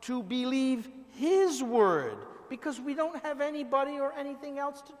 to believe his word, because we don't have anybody or anything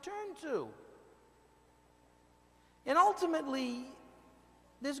else to turn to. And ultimately,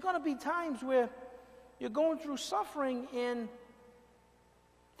 there's going to be times where you're going through suffering and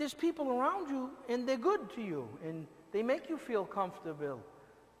there's people around you and they're good to you and they make you feel comfortable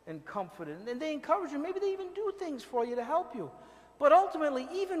and comforted, and they encourage you. Maybe they even do things for you to help you. But ultimately,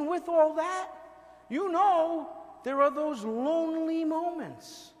 even with all that, there are those lonely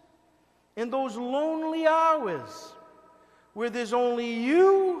moments and those lonely hours where there's only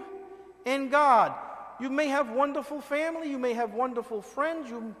you and God. You may have wonderful family, you may have wonderful friends,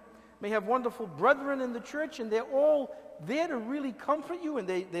 you may have wonderful brethren in the church, and they're all there to really comfort you, and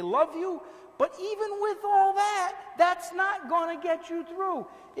they love you. But even with all that, that's not going to get you through.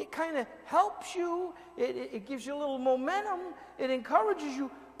 It kind of helps you, it gives you a little momentum, it encourages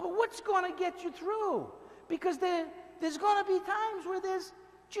you, but what's going to get you through? Because there's going to be times where there's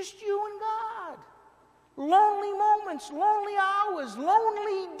just you and God. Lonely moments, lonely hours,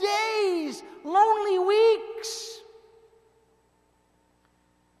 lonely days, lonely weeks,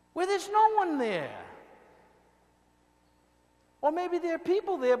 where there's no one there. Or maybe there are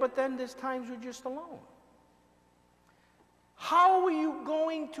people there, but then there's times you're just alone. How are you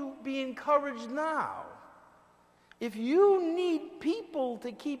going to be encouraged now? If you need people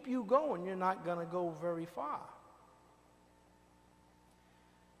to keep you going, you're not going to go very far.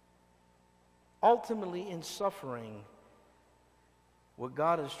 Ultimately, in suffering, what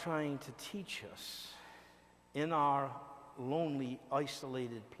God is trying to teach us in our lonely,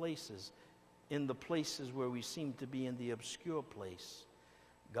 isolated places, in the places where we seem to be in the obscure place,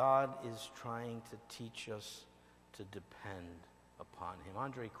 God is trying to teach us to depend upon him.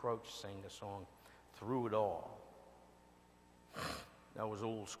 Andre Crouch sang the song, "Through It All." That was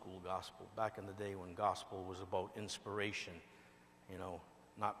old school gospel, back in the day when gospel was about inspiration,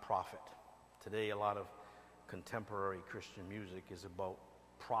 not profit. Today, a lot of contemporary Christian music is about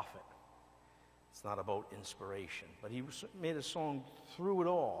profit. It's not about inspiration. But he made a song, "Through It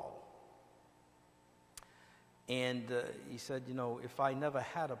All." And he said, if I never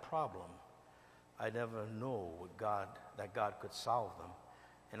had a problem, I'd never know that God could solve them.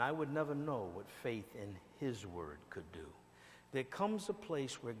 And I would never know what faith in his word could do. There comes a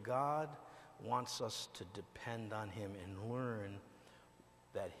place where God wants us to depend on him and learn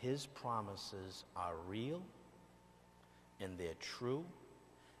that his promises are real and they're true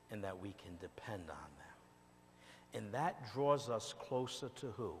and that we can depend on them. And that draws us closer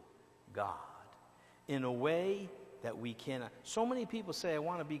to who? God. In a way that we cannot. So many people say, I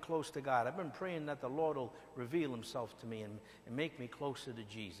want to be close to God. I've been praying that the Lord will reveal himself to me and make me closer to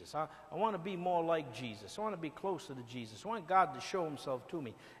Jesus. I want to be more like Jesus. I want to be closer to Jesus. I want God to show himself to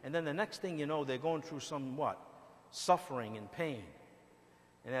me. And then the next thing you know, they're going through some what? Suffering and pain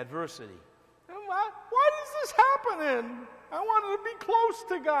and adversity. And why is this happening? I wanted to be close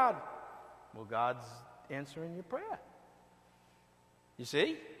to God. Well, God's answering your prayer. You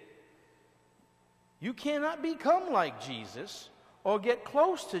see? You cannot become like Jesus or get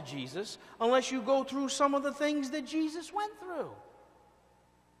close to Jesus unless you go through some of the things that Jesus went through.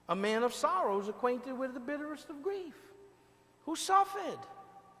 A man of sorrows, acquainted with the bitterest of grief, who suffered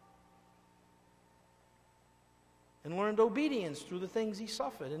and learned obedience through the things he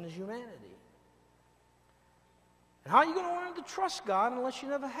suffered in his humanity. And how are you going to learn to trust God unless you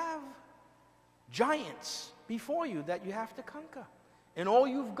never have giants before you that you have to conquer? And all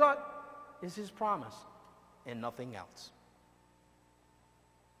you've got is his promise and nothing else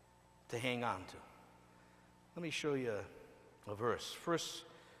to hang on to. Let me show you a verse. First,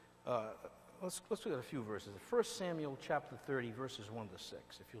 let's look at a few verses. 1 Samuel chapter 30, verses 1 to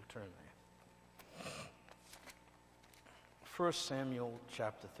 6, if you'll turn there. 1 Samuel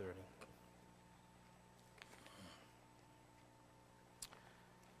chapter 30.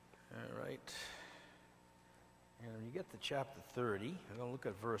 All right. And when you get to chapter 30, I'm going to look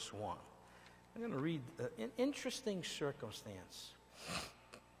at verse 1. I'm going to read an interesting circumstance.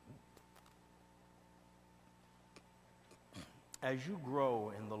 As you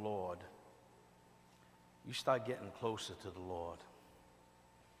grow in the Lord, you start getting closer to the Lord.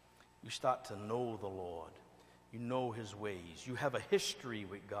 You start to know the Lord. You know His ways. You have a history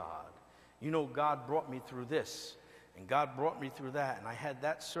with God. You know, God brought me through this, and God brought me through that, and I had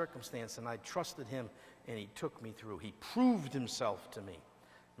that circumstance, and I trusted Him, and He took me through. He proved Himself to me.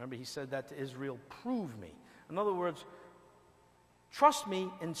 Remember, He said that to Israel, prove me. In other words, trust me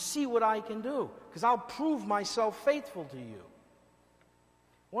and see what I can do, because I'll prove myself faithful to you.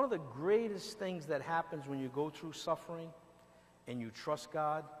 One of the greatest things that happens when you go through suffering and you trust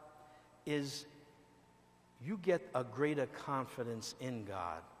God is you get a greater confidence in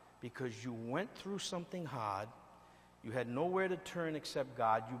God, because you went through something hard, you had nowhere to turn except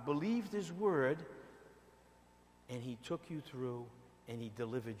God, you believed His word, and He took you through, and He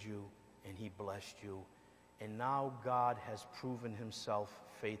delivered you, and He blessed you, and now God has proven Himself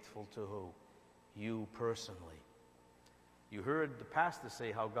faithful to who? You personally. You heard the pastor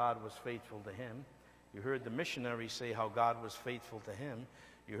say how God was faithful to him. You heard the missionary say how God was faithful to him.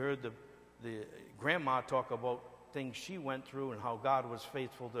 You heard the grandma talk about things she went through and how God was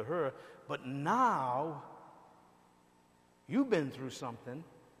faithful to her. But now, you've been through something,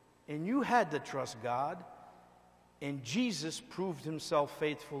 and you had to trust God, and Jesus proved Himself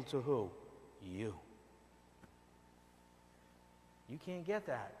faithful to who? You. You can't get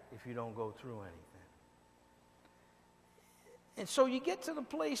that if you don't go through anything. And so you get to the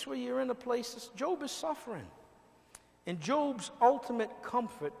place where you're in a place, Job is suffering. And Job's ultimate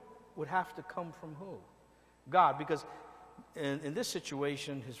comfort would have to come from who? God. Because in this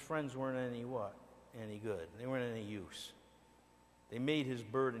situation, his friends weren't any what? Any good. They weren't any use. They made his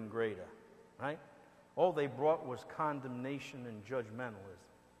burden greater, right? All they brought was condemnation and judgmentalism,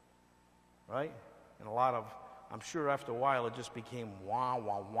 right? And a lot of, I'm sure after a while it just became wah,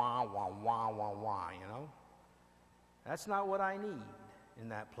 wah, wah, wah, wah, wah, wah, you know? That's not what I need in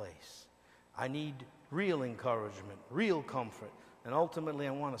that place. I need real encouragement, real comfort. And ultimately,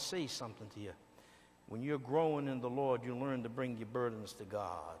 I want to say something to you. When you're growing in the Lord, you learn to bring your burdens to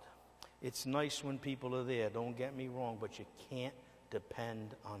God. It's nice when people are there, don't get me wrong, but you can't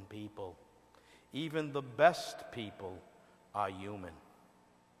depend on people. Even the best people are human.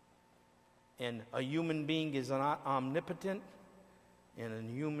 And a human being is not omnipotent, and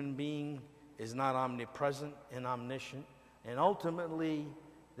a human being is not omnipresent and omniscient, and ultimately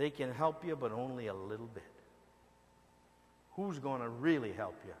they can help you, but only a little bit. Who's going to really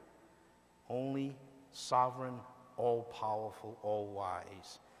help you? Only sovereign, all-powerful,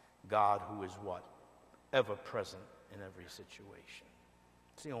 all-wise God, who is what? Ever present in every situation.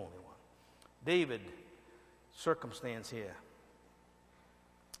 It's the only one. David, circumstance here.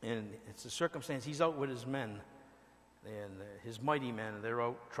 And it's a circumstance, he's out with his men, and his mighty men, they're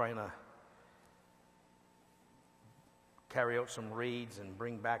out trying to carry out some raids and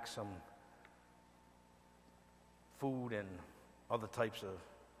bring back some food and other types of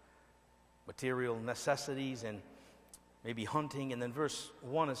material necessities, and maybe hunting. And then verse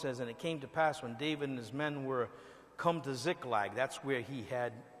 1 it says, and it came to pass when David and his men were come to Ziklag, that's where he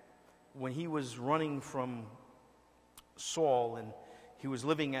had, when he was running from Saul and he was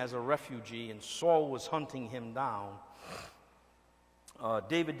living as a refugee and Saul was hunting him down.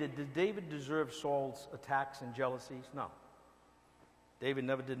 Did David deserve Saul's attacks and jealousies? No. David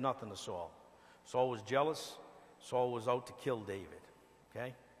never did nothing to Saul. Saul was jealous. Saul was out to kill David.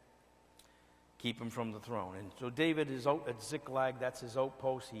 Okay? Keep him from the throne. And so David is out at Ziklag. That's his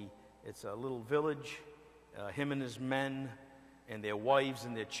outpost. It's a little village. Him and his men and their wives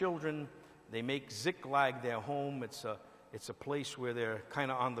and their children, they make Ziklag their home. It's a place where they're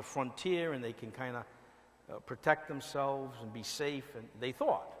kind of on the frontier and they can kind of protect themselves and be safe. And they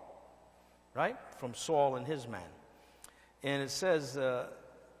thought, right, from Saul and his men. And it says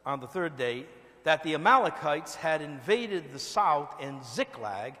on the third day that the Amalekites had invaded the south and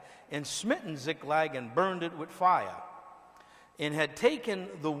Ziklag and smitten Ziklag and burned it with fire, and had taken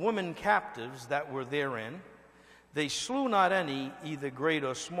the women captives that were therein. They slew not any, either great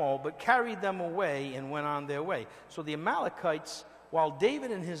or small, but carried them away and went on their way. So the Amalekites, while David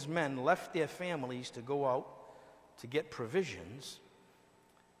and his men left their families to go out to get provisions,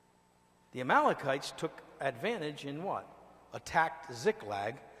 the Amalekites took advantage in what? Attacked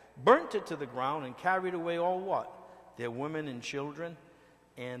Ziklag, burnt it to the ground, and carried away all what? Their women and children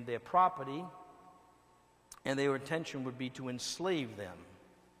and their property, And their intention would be to enslave them,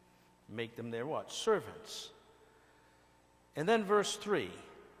 make them their what? Servants. And then verse 3.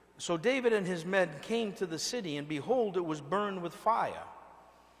 So David and his men came to the city, and behold, it was burned with fire.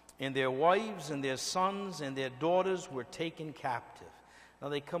 And their wives and their sons and their daughters were taken captive. Now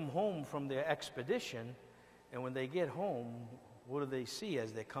they come home from their expedition, and when they get home, what do they see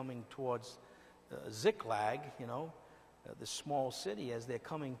as they're coming towards Ziklag, the small city? As they're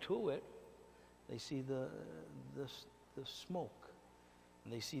coming to it, they see the smoke,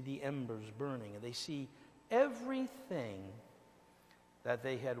 and they see the embers burning, and they see everything that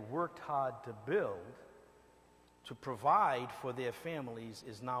they had worked hard to build, to provide for their families,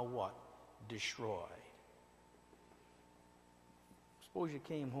 is now what? Destroyed. Suppose you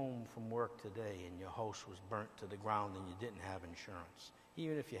came home from work today and your house was burnt to the ground and you didn't have insurance.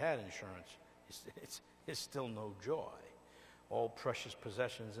 Even if you had insurance, it's still no joy. All precious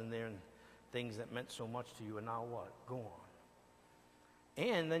possessions in there and things that meant so much to you are now what? Gone.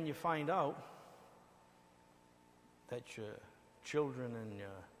 And then you find out that your children and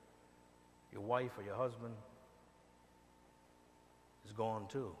your wife or your husband is gone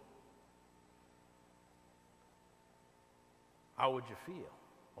too. How would you feel?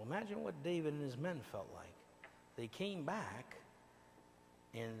 Well, imagine what David and his men felt like. They came back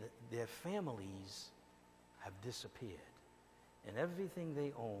and their families have disappeared. And everything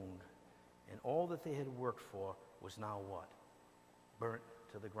they owned and all that they had worked for was now what? Burnt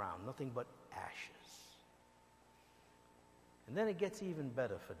to the ground. Nothing but ashes. And then it gets even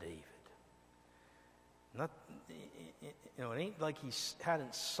better for David. It ain't like he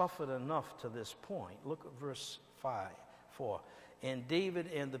hadn't suffered enough to this point. Look at verse 4. And David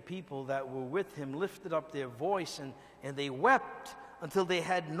and the people that were with him lifted up their voice, and they wept until they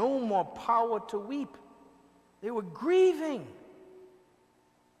had no more power to weep. They were grieving.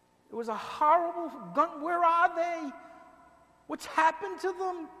 It was a horrible gun. Where are they? What's happened to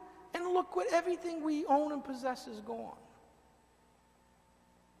them? And look what everything we own and possess is gone.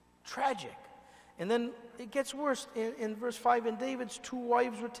 Tragic. And then it gets worse in verse 5. And David's 2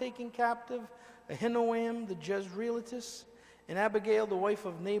 wives were taken captive, Ahinoam the Jezreelitess, and Abigail the wife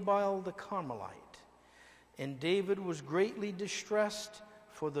of Nabal the Carmelite. And David was greatly distressed,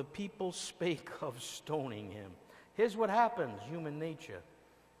 for the people spake of stoning him. Here's what happens, human nature.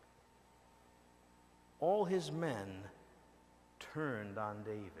 All his men turned on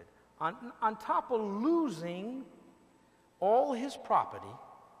David. On top of losing all his property,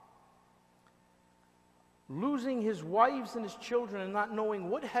 losing his wives and his children and not knowing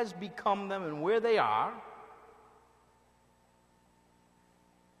what has become them and where they are,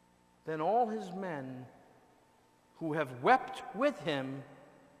 then all his men who have wept with him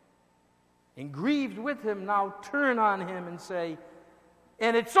and grieved with him now turn on him and say,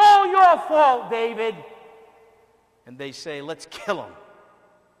 and it's all your fault, David. And they say, let's kill him.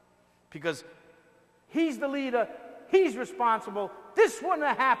 Because he's the leader, he's responsible. This wouldn't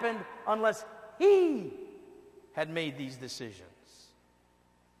have happened unless he had made these decisions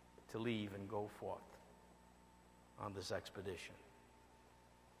to leave and go forth on this expedition.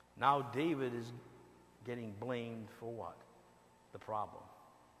 Now David is getting blamed for what? The problem,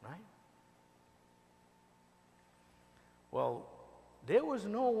 right? Well, there was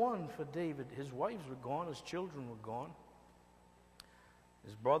no one for David. His wives were gone, his children were gone.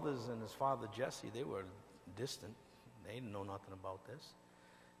 His brothers and his father Jesse, they were distant. They didn't know nothing about this.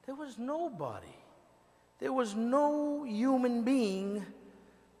 There was nobody. There was no human being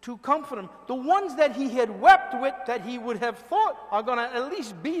to comfort him. The ones that he had wept with, that he would have thought are going to at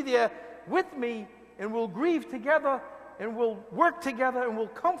least be there with me, and we'll grieve together, and we'll work together, and we'll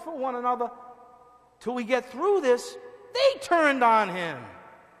comfort one another till we get through this, they turned on him.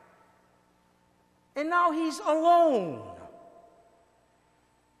 And now he's alone.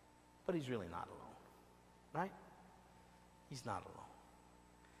 But he's really not alone, right? He's not alone.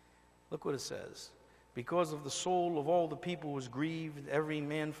 Look what it says. Because of the soul of all the people was grieved, every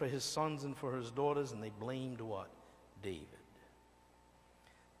man for his sons and for his daughters, and they blamed what? David.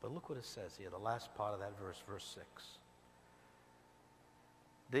 But look what it says here, the last part of that verse, verse 6.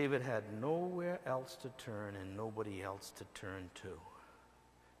 David had nowhere else to turn and nobody else to turn to.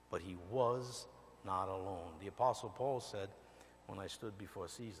 But he was not alone. The Apostle Paul said, when I stood before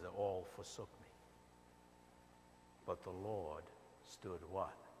Caesar, all forsook me. But the Lord stood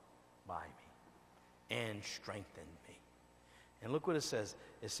what? By me and strengthened me. And look what it says.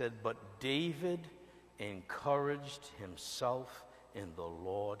 It said, but David encouraged himself in the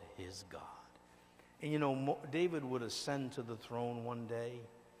Lord his God. And David would ascend to the throne one day.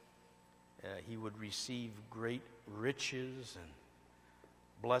 He would receive great riches and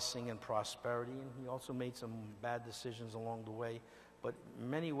blessing and prosperity, and he also made some bad decisions along the way. But in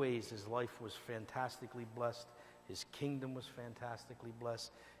many ways, his life was fantastically blessed. His kingdom was fantastically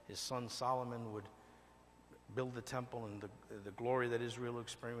blessed. His son Solomon would build the temple, and the glory that Israel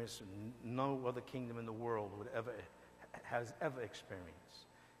experienced, no other kingdom in the world has ever experienced.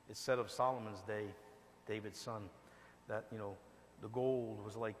 It's said of Solomon's day, David's son, that, the gold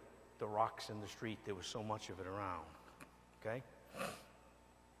was like the rocks in the street. There was so much of it around. Okay?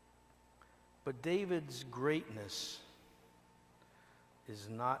 But David's greatness is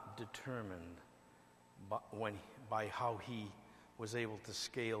not determined by how he was able to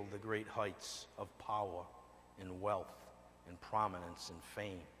scale the great heights of power and wealth and prominence and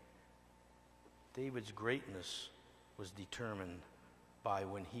fame. David's greatness was determined by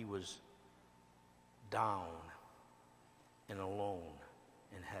when he was down and alone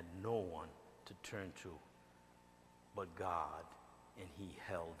and had no one to turn to but God, and he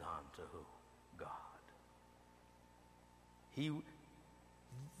held on to who? God.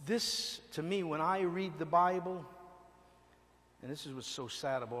 This, to me, when I read the Bible, and this is what's so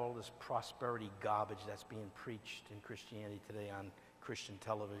sad about all this prosperity garbage that's being preached in Christianity today on Christian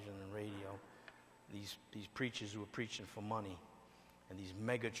television and radio, these preachers who are preaching for money, and these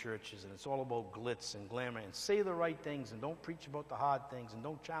mega churches, and it's all about glitz and glamour, and say the right things, and don't preach about the hard things, and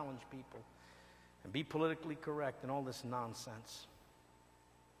don't challenge people, and be politically correct, and all this nonsense.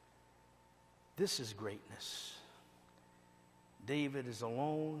 This is greatness. David is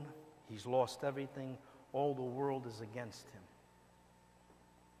alone. He's lost everything. All the world is against him.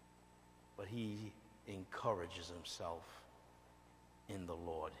 But he encourages himself in the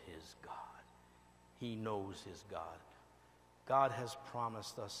Lord his God. He knows his God. God has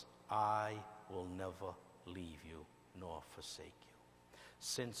promised us, I will never leave you nor forsake you.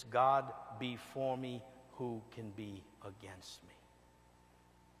 Since God be for me, who can be against me?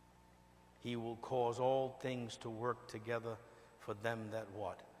 He will cause all things to work together for them that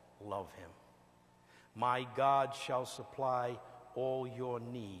what? Love him. My God shall supply all your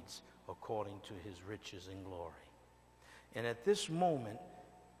needs according to his riches and glory. And at this moment,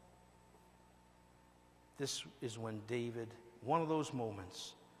 this is when David, one of those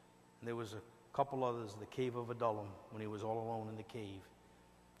moments, and there was a couple others, the cave of Adullam, when he was all alone in the cave,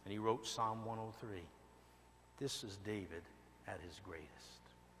 and he wrote Psalm 103. This is David at his greatest.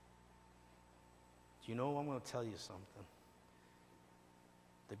 Do you know, I'm going to tell you something.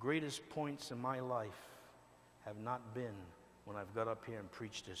 The greatest points in my life have not been when I've got up here and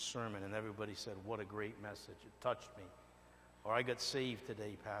preached a sermon and everybody said, what a great message, it touched me. Or I got saved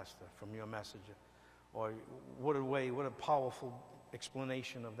today, Pastor, from your message. Or what a powerful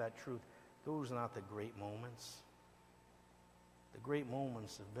explanation of that truth. Those are not the great moments. The great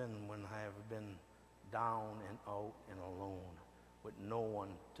moments have been when I have been down and out and alone with no one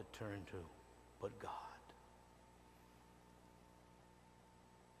to turn to but God.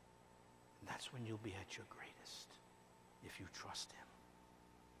 And that's when you'll be at your greatest, if you trust him.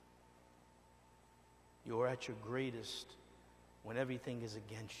 You're at your greatest when everything is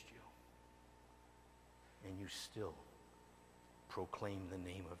against you and you still proclaim the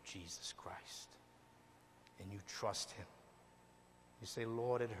name of Jesus Christ and you trust him. You say,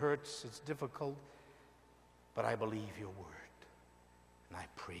 Lord, it hurts, it's difficult, but I believe your word and I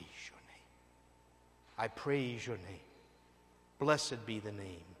praise your name. I praise your name. Blessed be the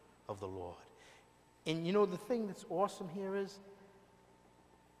name of the Lord. And you know, the thing that's awesome here is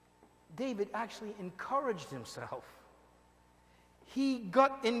David actually encouraged himself. He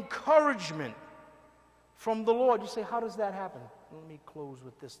got encouragement from the Lord. You say, how does that happen? Let me close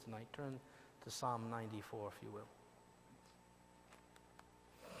with this tonight. Turn to Psalm 94, if you will.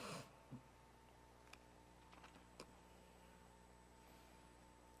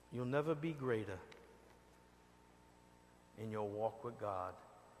 You'll never be greater in your walk with God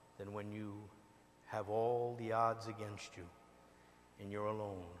than when you have all the odds against you and you're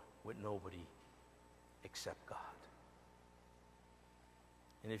alone with nobody except God.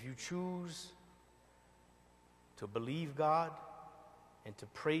 And if you choose to believe God and to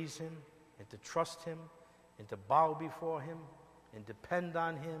praise him and to trust him and to bow before him and depend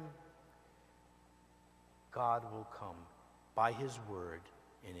on him, God will come by his word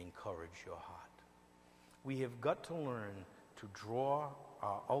and encourage your heart. We have got to learn to draw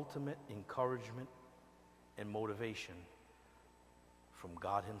our ultimate encouragement and motivation from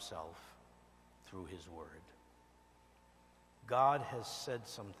God himself through his word. God has said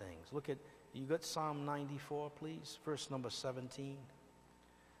some things. Look at, you got Psalm 94, please? Verse number 17.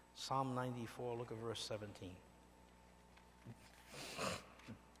 Psalm 94, look at verse 17.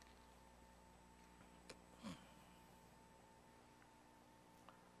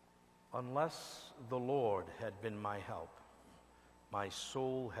 Unless the Lord had been my help, my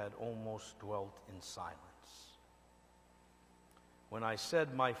soul had almost dwelt in silence. When I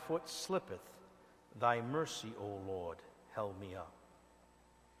said, my foot slippeth, thy mercy, O Lord, held me up.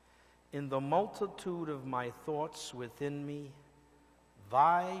 In the multitude of my thoughts within me,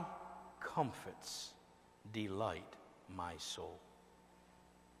 thy comforts delight my soul.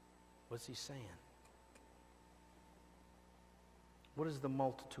 What's he saying? What is the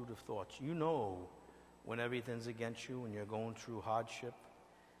multitude of thoughts? You know when everything's against you and you're going through hardship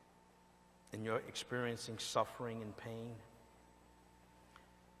and you're experiencing suffering and pain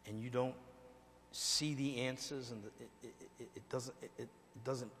and you don't see the answers and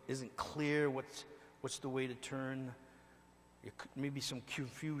isn't clear what's the way to turn. Maybe some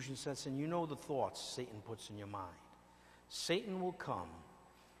confusion sets in. You know the thoughts Satan puts in your mind. Satan will come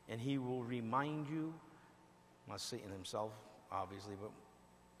and he will remind you, not Satan himself, obviously, but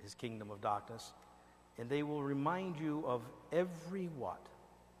his kingdom of darkness, and they will remind you of every what?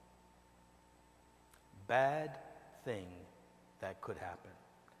 Bad thing that could happen.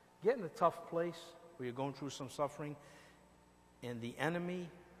 Get in a tough place where you're going through some suffering, and the enemy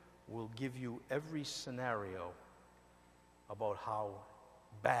will give you every scenario about how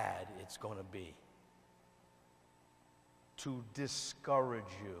bad it's going to be to discourage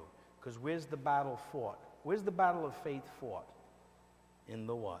you. Because where's the battle fought? Where's the battle of faith fought? In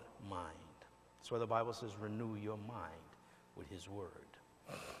the what? Mind. That's why the Bible says, renew your mind with his word.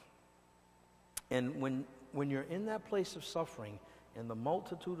 And when you're in that place of suffering and the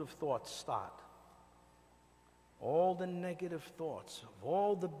multitude of thoughts start, all the negative thoughts of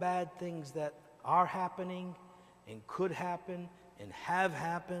all the bad things that are happening and could happen and have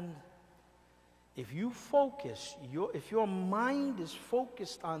happened, if you focus, if your mind is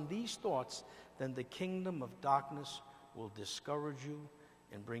focused on these thoughts, then the kingdom of darkness will discourage you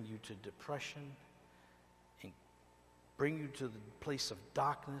and bring you to depression and bring you to the place of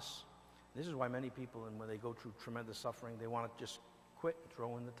darkness. This is why many people, when they go through tremendous suffering, they want to just quit and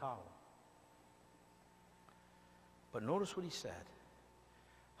throw in the towel. But notice what he said.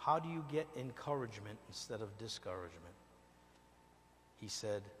 How do you get encouragement instead of discouragement? He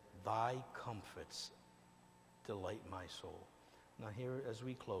said, thy comforts delight my soul. Now here, as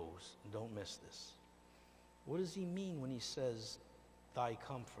we close, don't miss this. What does he mean when he says, thy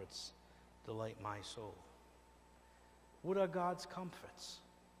comforts delight my soul? What are God's comforts?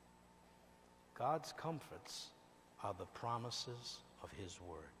 God's comforts are the promises of his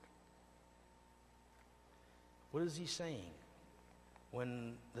word. What is he saying?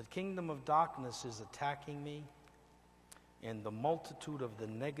 When the kingdom of darkness is attacking me and the multitude of the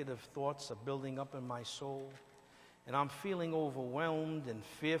negative thoughts are building up in my soul, and I'm feeling overwhelmed and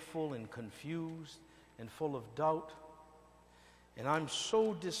fearful and confused and full of doubt, and I'm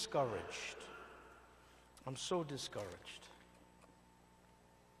so discouraged. I'm so discouraged.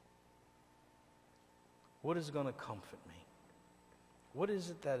 What is going to comfort me? What is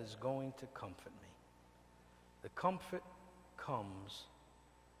it that is going to comfort me? The comfort comes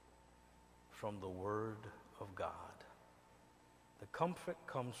from the Word of God. The comfort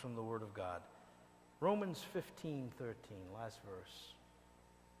comes from the Word of God. Romans 15:13, last verse.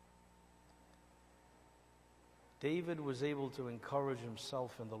 David was able to encourage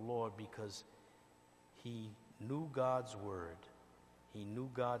himself in the Lord because he knew God's Word. He knew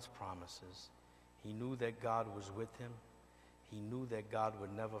God's promises. He knew that God was with him. He knew that God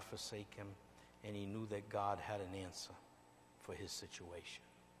would never forsake him. And he knew that God had an answer for his situation.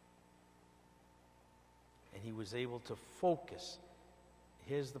 And he was able to focus.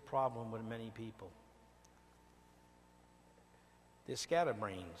 Here's the problem with many people. They're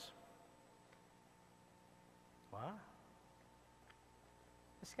scatterbrains. What?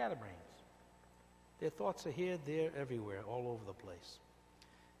 They're scatterbrains. Their thoughts are here, there, everywhere, all over the place.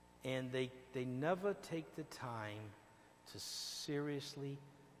 And they never take the time to seriously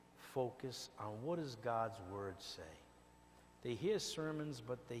focus on what does God's word say. They hear sermons,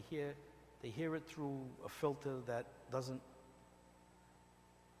 but they hear it through a filter that doesn't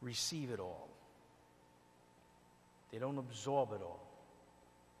receive it all. They don't absorb it all.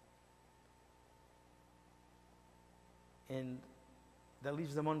 And that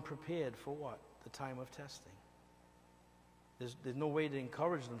leaves them unprepared for what? The time of testing. There's no way to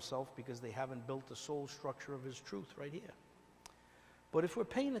encourage themselves because they haven't built the soul structure of his truth right here. But if we're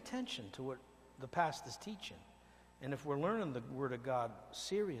paying attention to what the pastor's teaching, and if we're learning the Word of God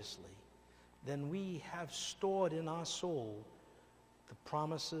seriously, then we have stored in our soul the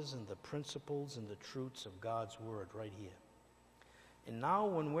promises and the principles and the truths of God's Word right here. And now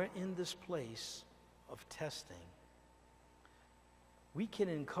when we're in this place of testing, We can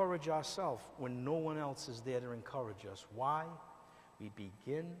encourage ourselves when no one else is there to encourage us. Why? We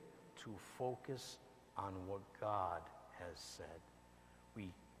begin to focus on what God has said.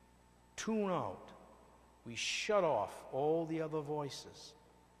 We tune out, we shut off all the other voices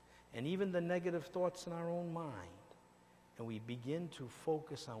and even the negative thoughts in our own mind, and we begin to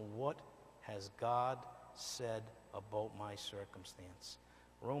focus on what has God said about my circumstance.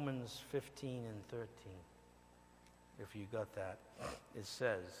 Romans 15 and 13, if you got that, it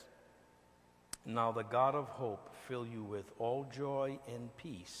says, "Now the God of hope fill you with all joy and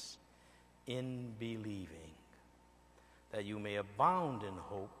peace in believing, that you may abound in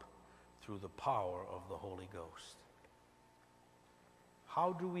hope through the power of the Holy Ghost."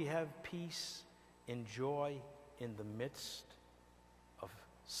 How do we have peace and joy in the midst of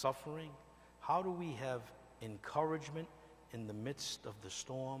suffering? How do we have encouragement in the midst of the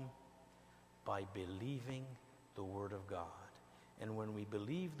storm? By believing the Word of God. And when we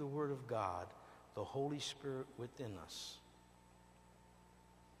believe the Word of God, the Holy Spirit within us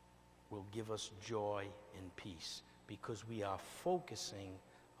will give us joy and peace because we are focusing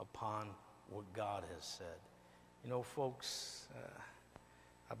upon what God has said. You know, folks,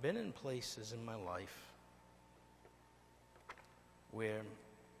 I've been in places in my life where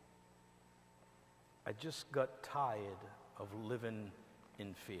I just got tired of living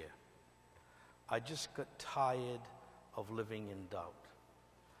in fear. I just got tired of living in doubt.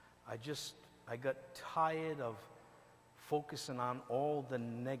 I got tired of focusing on all the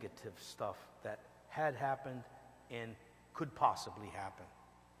negative stuff that had happened and could possibly happen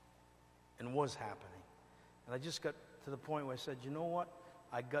and was happening. And I just got to the point where I said, you know what?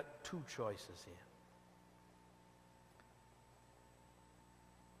 I got two choices here.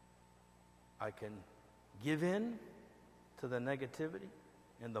 I can give in to the negativity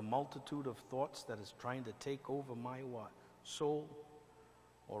and the multitude of thoughts that is trying to take over my what? Soul.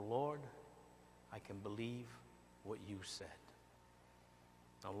 Or Lord, I can believe what you said.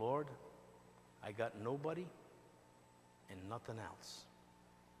 Now, Lord, I got nobody and nothing else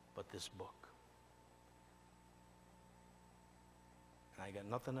but this book. And I got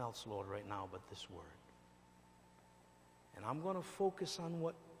nothing else, Lord, right now but this word. And I'm going to focus on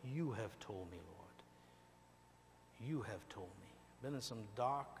what you have told me, Lord. You have told me. Been in some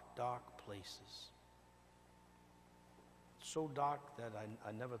dark, dark places. So dark that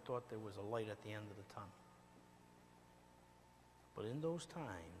I never thought there was a light at the end of the tunnel. But in those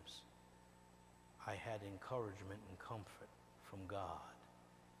times, I had encouragement and comfort from God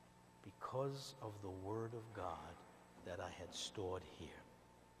because of the Word of God that I had stored here.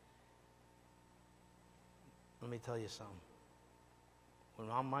 Let me tell you something.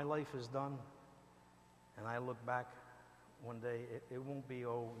 When my life is done and I look back one day, it won't be,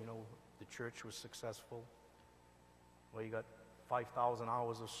 the church was successful. Well, you got 5,000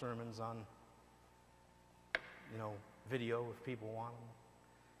 hours of sermons on, video if people want them.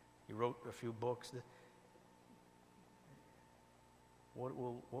 You wrote a few books. What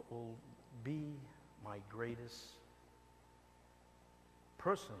will be my greatest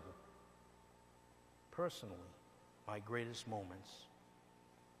personally, my greatest moments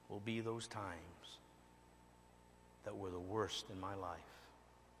will be those times that were the worst in my life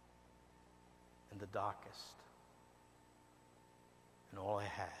and the darkest. And all I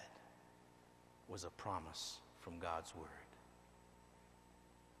had was a promise from God's Word.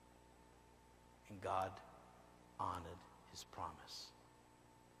 And God honored His promise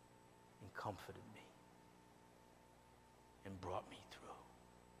and comforted me and brought me through.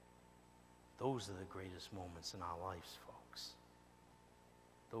 Those are the greatest moments in our lives, folks.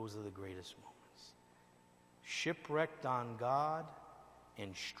 Those are the greatest moments. Shipwrecked on God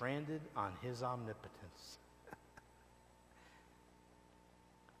and stranded on His omnipotence.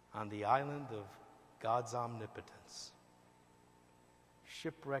 On the island of God's omnipotence.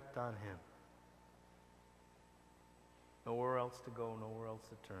 Shipwrecked on Him. Nowhere else to go, nowhere else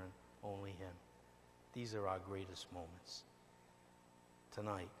to turn, only Him. These are our greatest moments.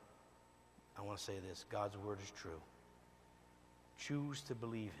 Tonight, I want to say this. God's Word is true. Choose to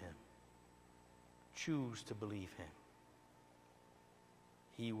believe Him. Choose to believe Him.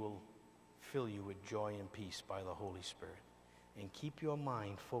 He will fill you with joy and peace by the Holy Spirit. And keep your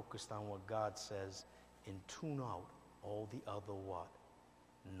mind focused on what God says and tune out all the other what?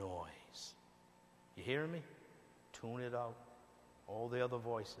 Noise. You hearing me? Tune it out. All the other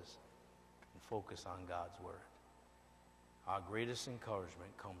voices. And focus on God's Word. Our greatest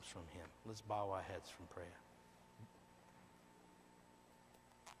encouragement comes from Him. Let's bow our heads from prayer.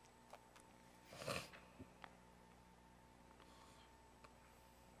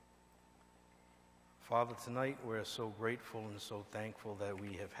 Father, tonight we're so grateful and so thankful that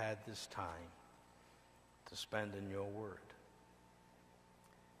we have had this time to spend in your word.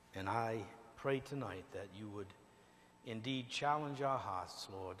 And I pray tonight that you would indeed challenge our hearts,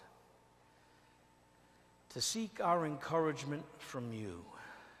 Lord, to seek our encouragement from you,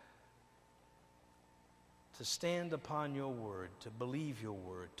 to stand upon your word, to believe your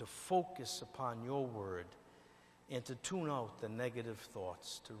word, to focus upon your word, and to tune out the negative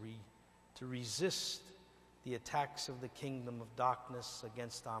thoughts, to resist the attacks of the kingdom of darkness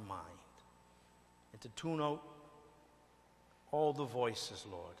against our mind, and to tune out all the voices,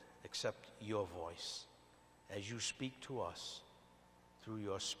 Lord, except your voice, as you speak to us through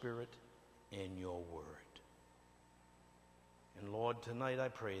your Spirit and your word. And Lord, tonight I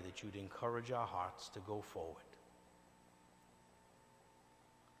pray that you'd encourage our hearts to go forward.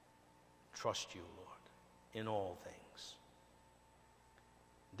 Trust you, Lord, in all things.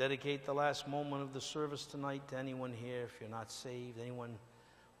 Dedicate the last moment of the service tonight to anyone here, if you're not saved, anyone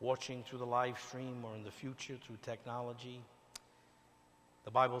watching through the live stream or in the future through technology. The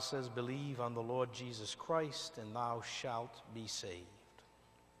Bible says, believe on the Lord Jesus Christ and thou shalt be saved.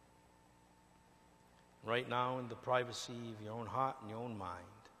 Right now, in the privacy of your own heart and your own mind,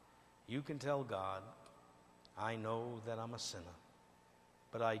 you can tell God, I know that I'm a sinner,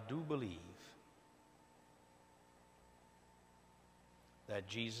 but I do believe that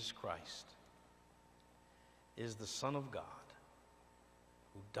Jesus Christ is the Son of God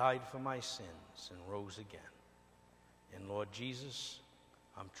who died for my sins and rose again. And Lord Jesus,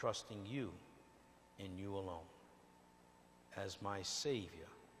 I'm trusting you and you alone as my Savior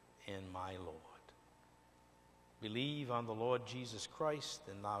and my Lord. Believe on the Lord Jesus Christ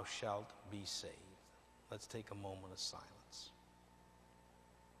and thou shalt be saved. Let's take a moment of silence.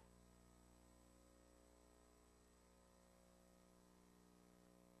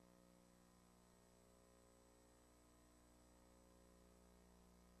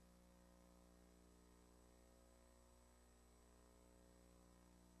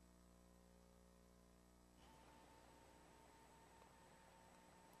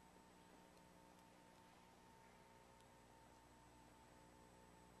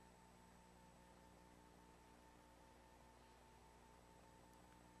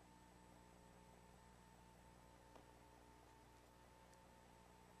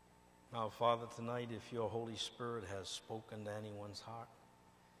 Now, Father, tonight, if your Holy Spirit has spoken to anyone's heart,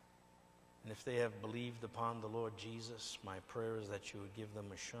 and if they have believed upon the Lord Jesus, my prayer is that you would give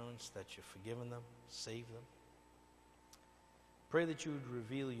them assurance that you've forgiven them, saved them. Pray that you would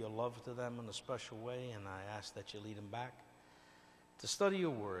reveal your love to them in a special way, and I ask that you lead them back to study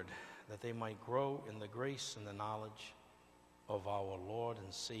your word, that they might grow in the grace and the knowledge of our Lord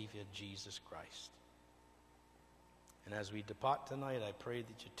and Savior, Jesus Christ. And as we depart tonight, I pray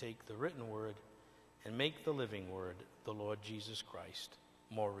that you take the written word and make the living word, the Lord Jesus Christ,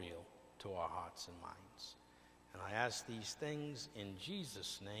 more real to our hearts and minds. And I ask these things in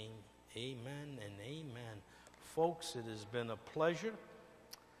Jesus' name, amen and amen. Folks, it has been a pleasure.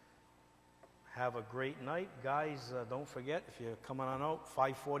 Have a great night. Guys, don't forget, if you're coming on out,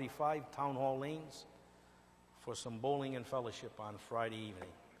 545 Town Hall Lanes for some bowling and fellowship on Friday evening.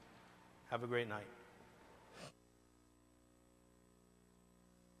 Have a great night.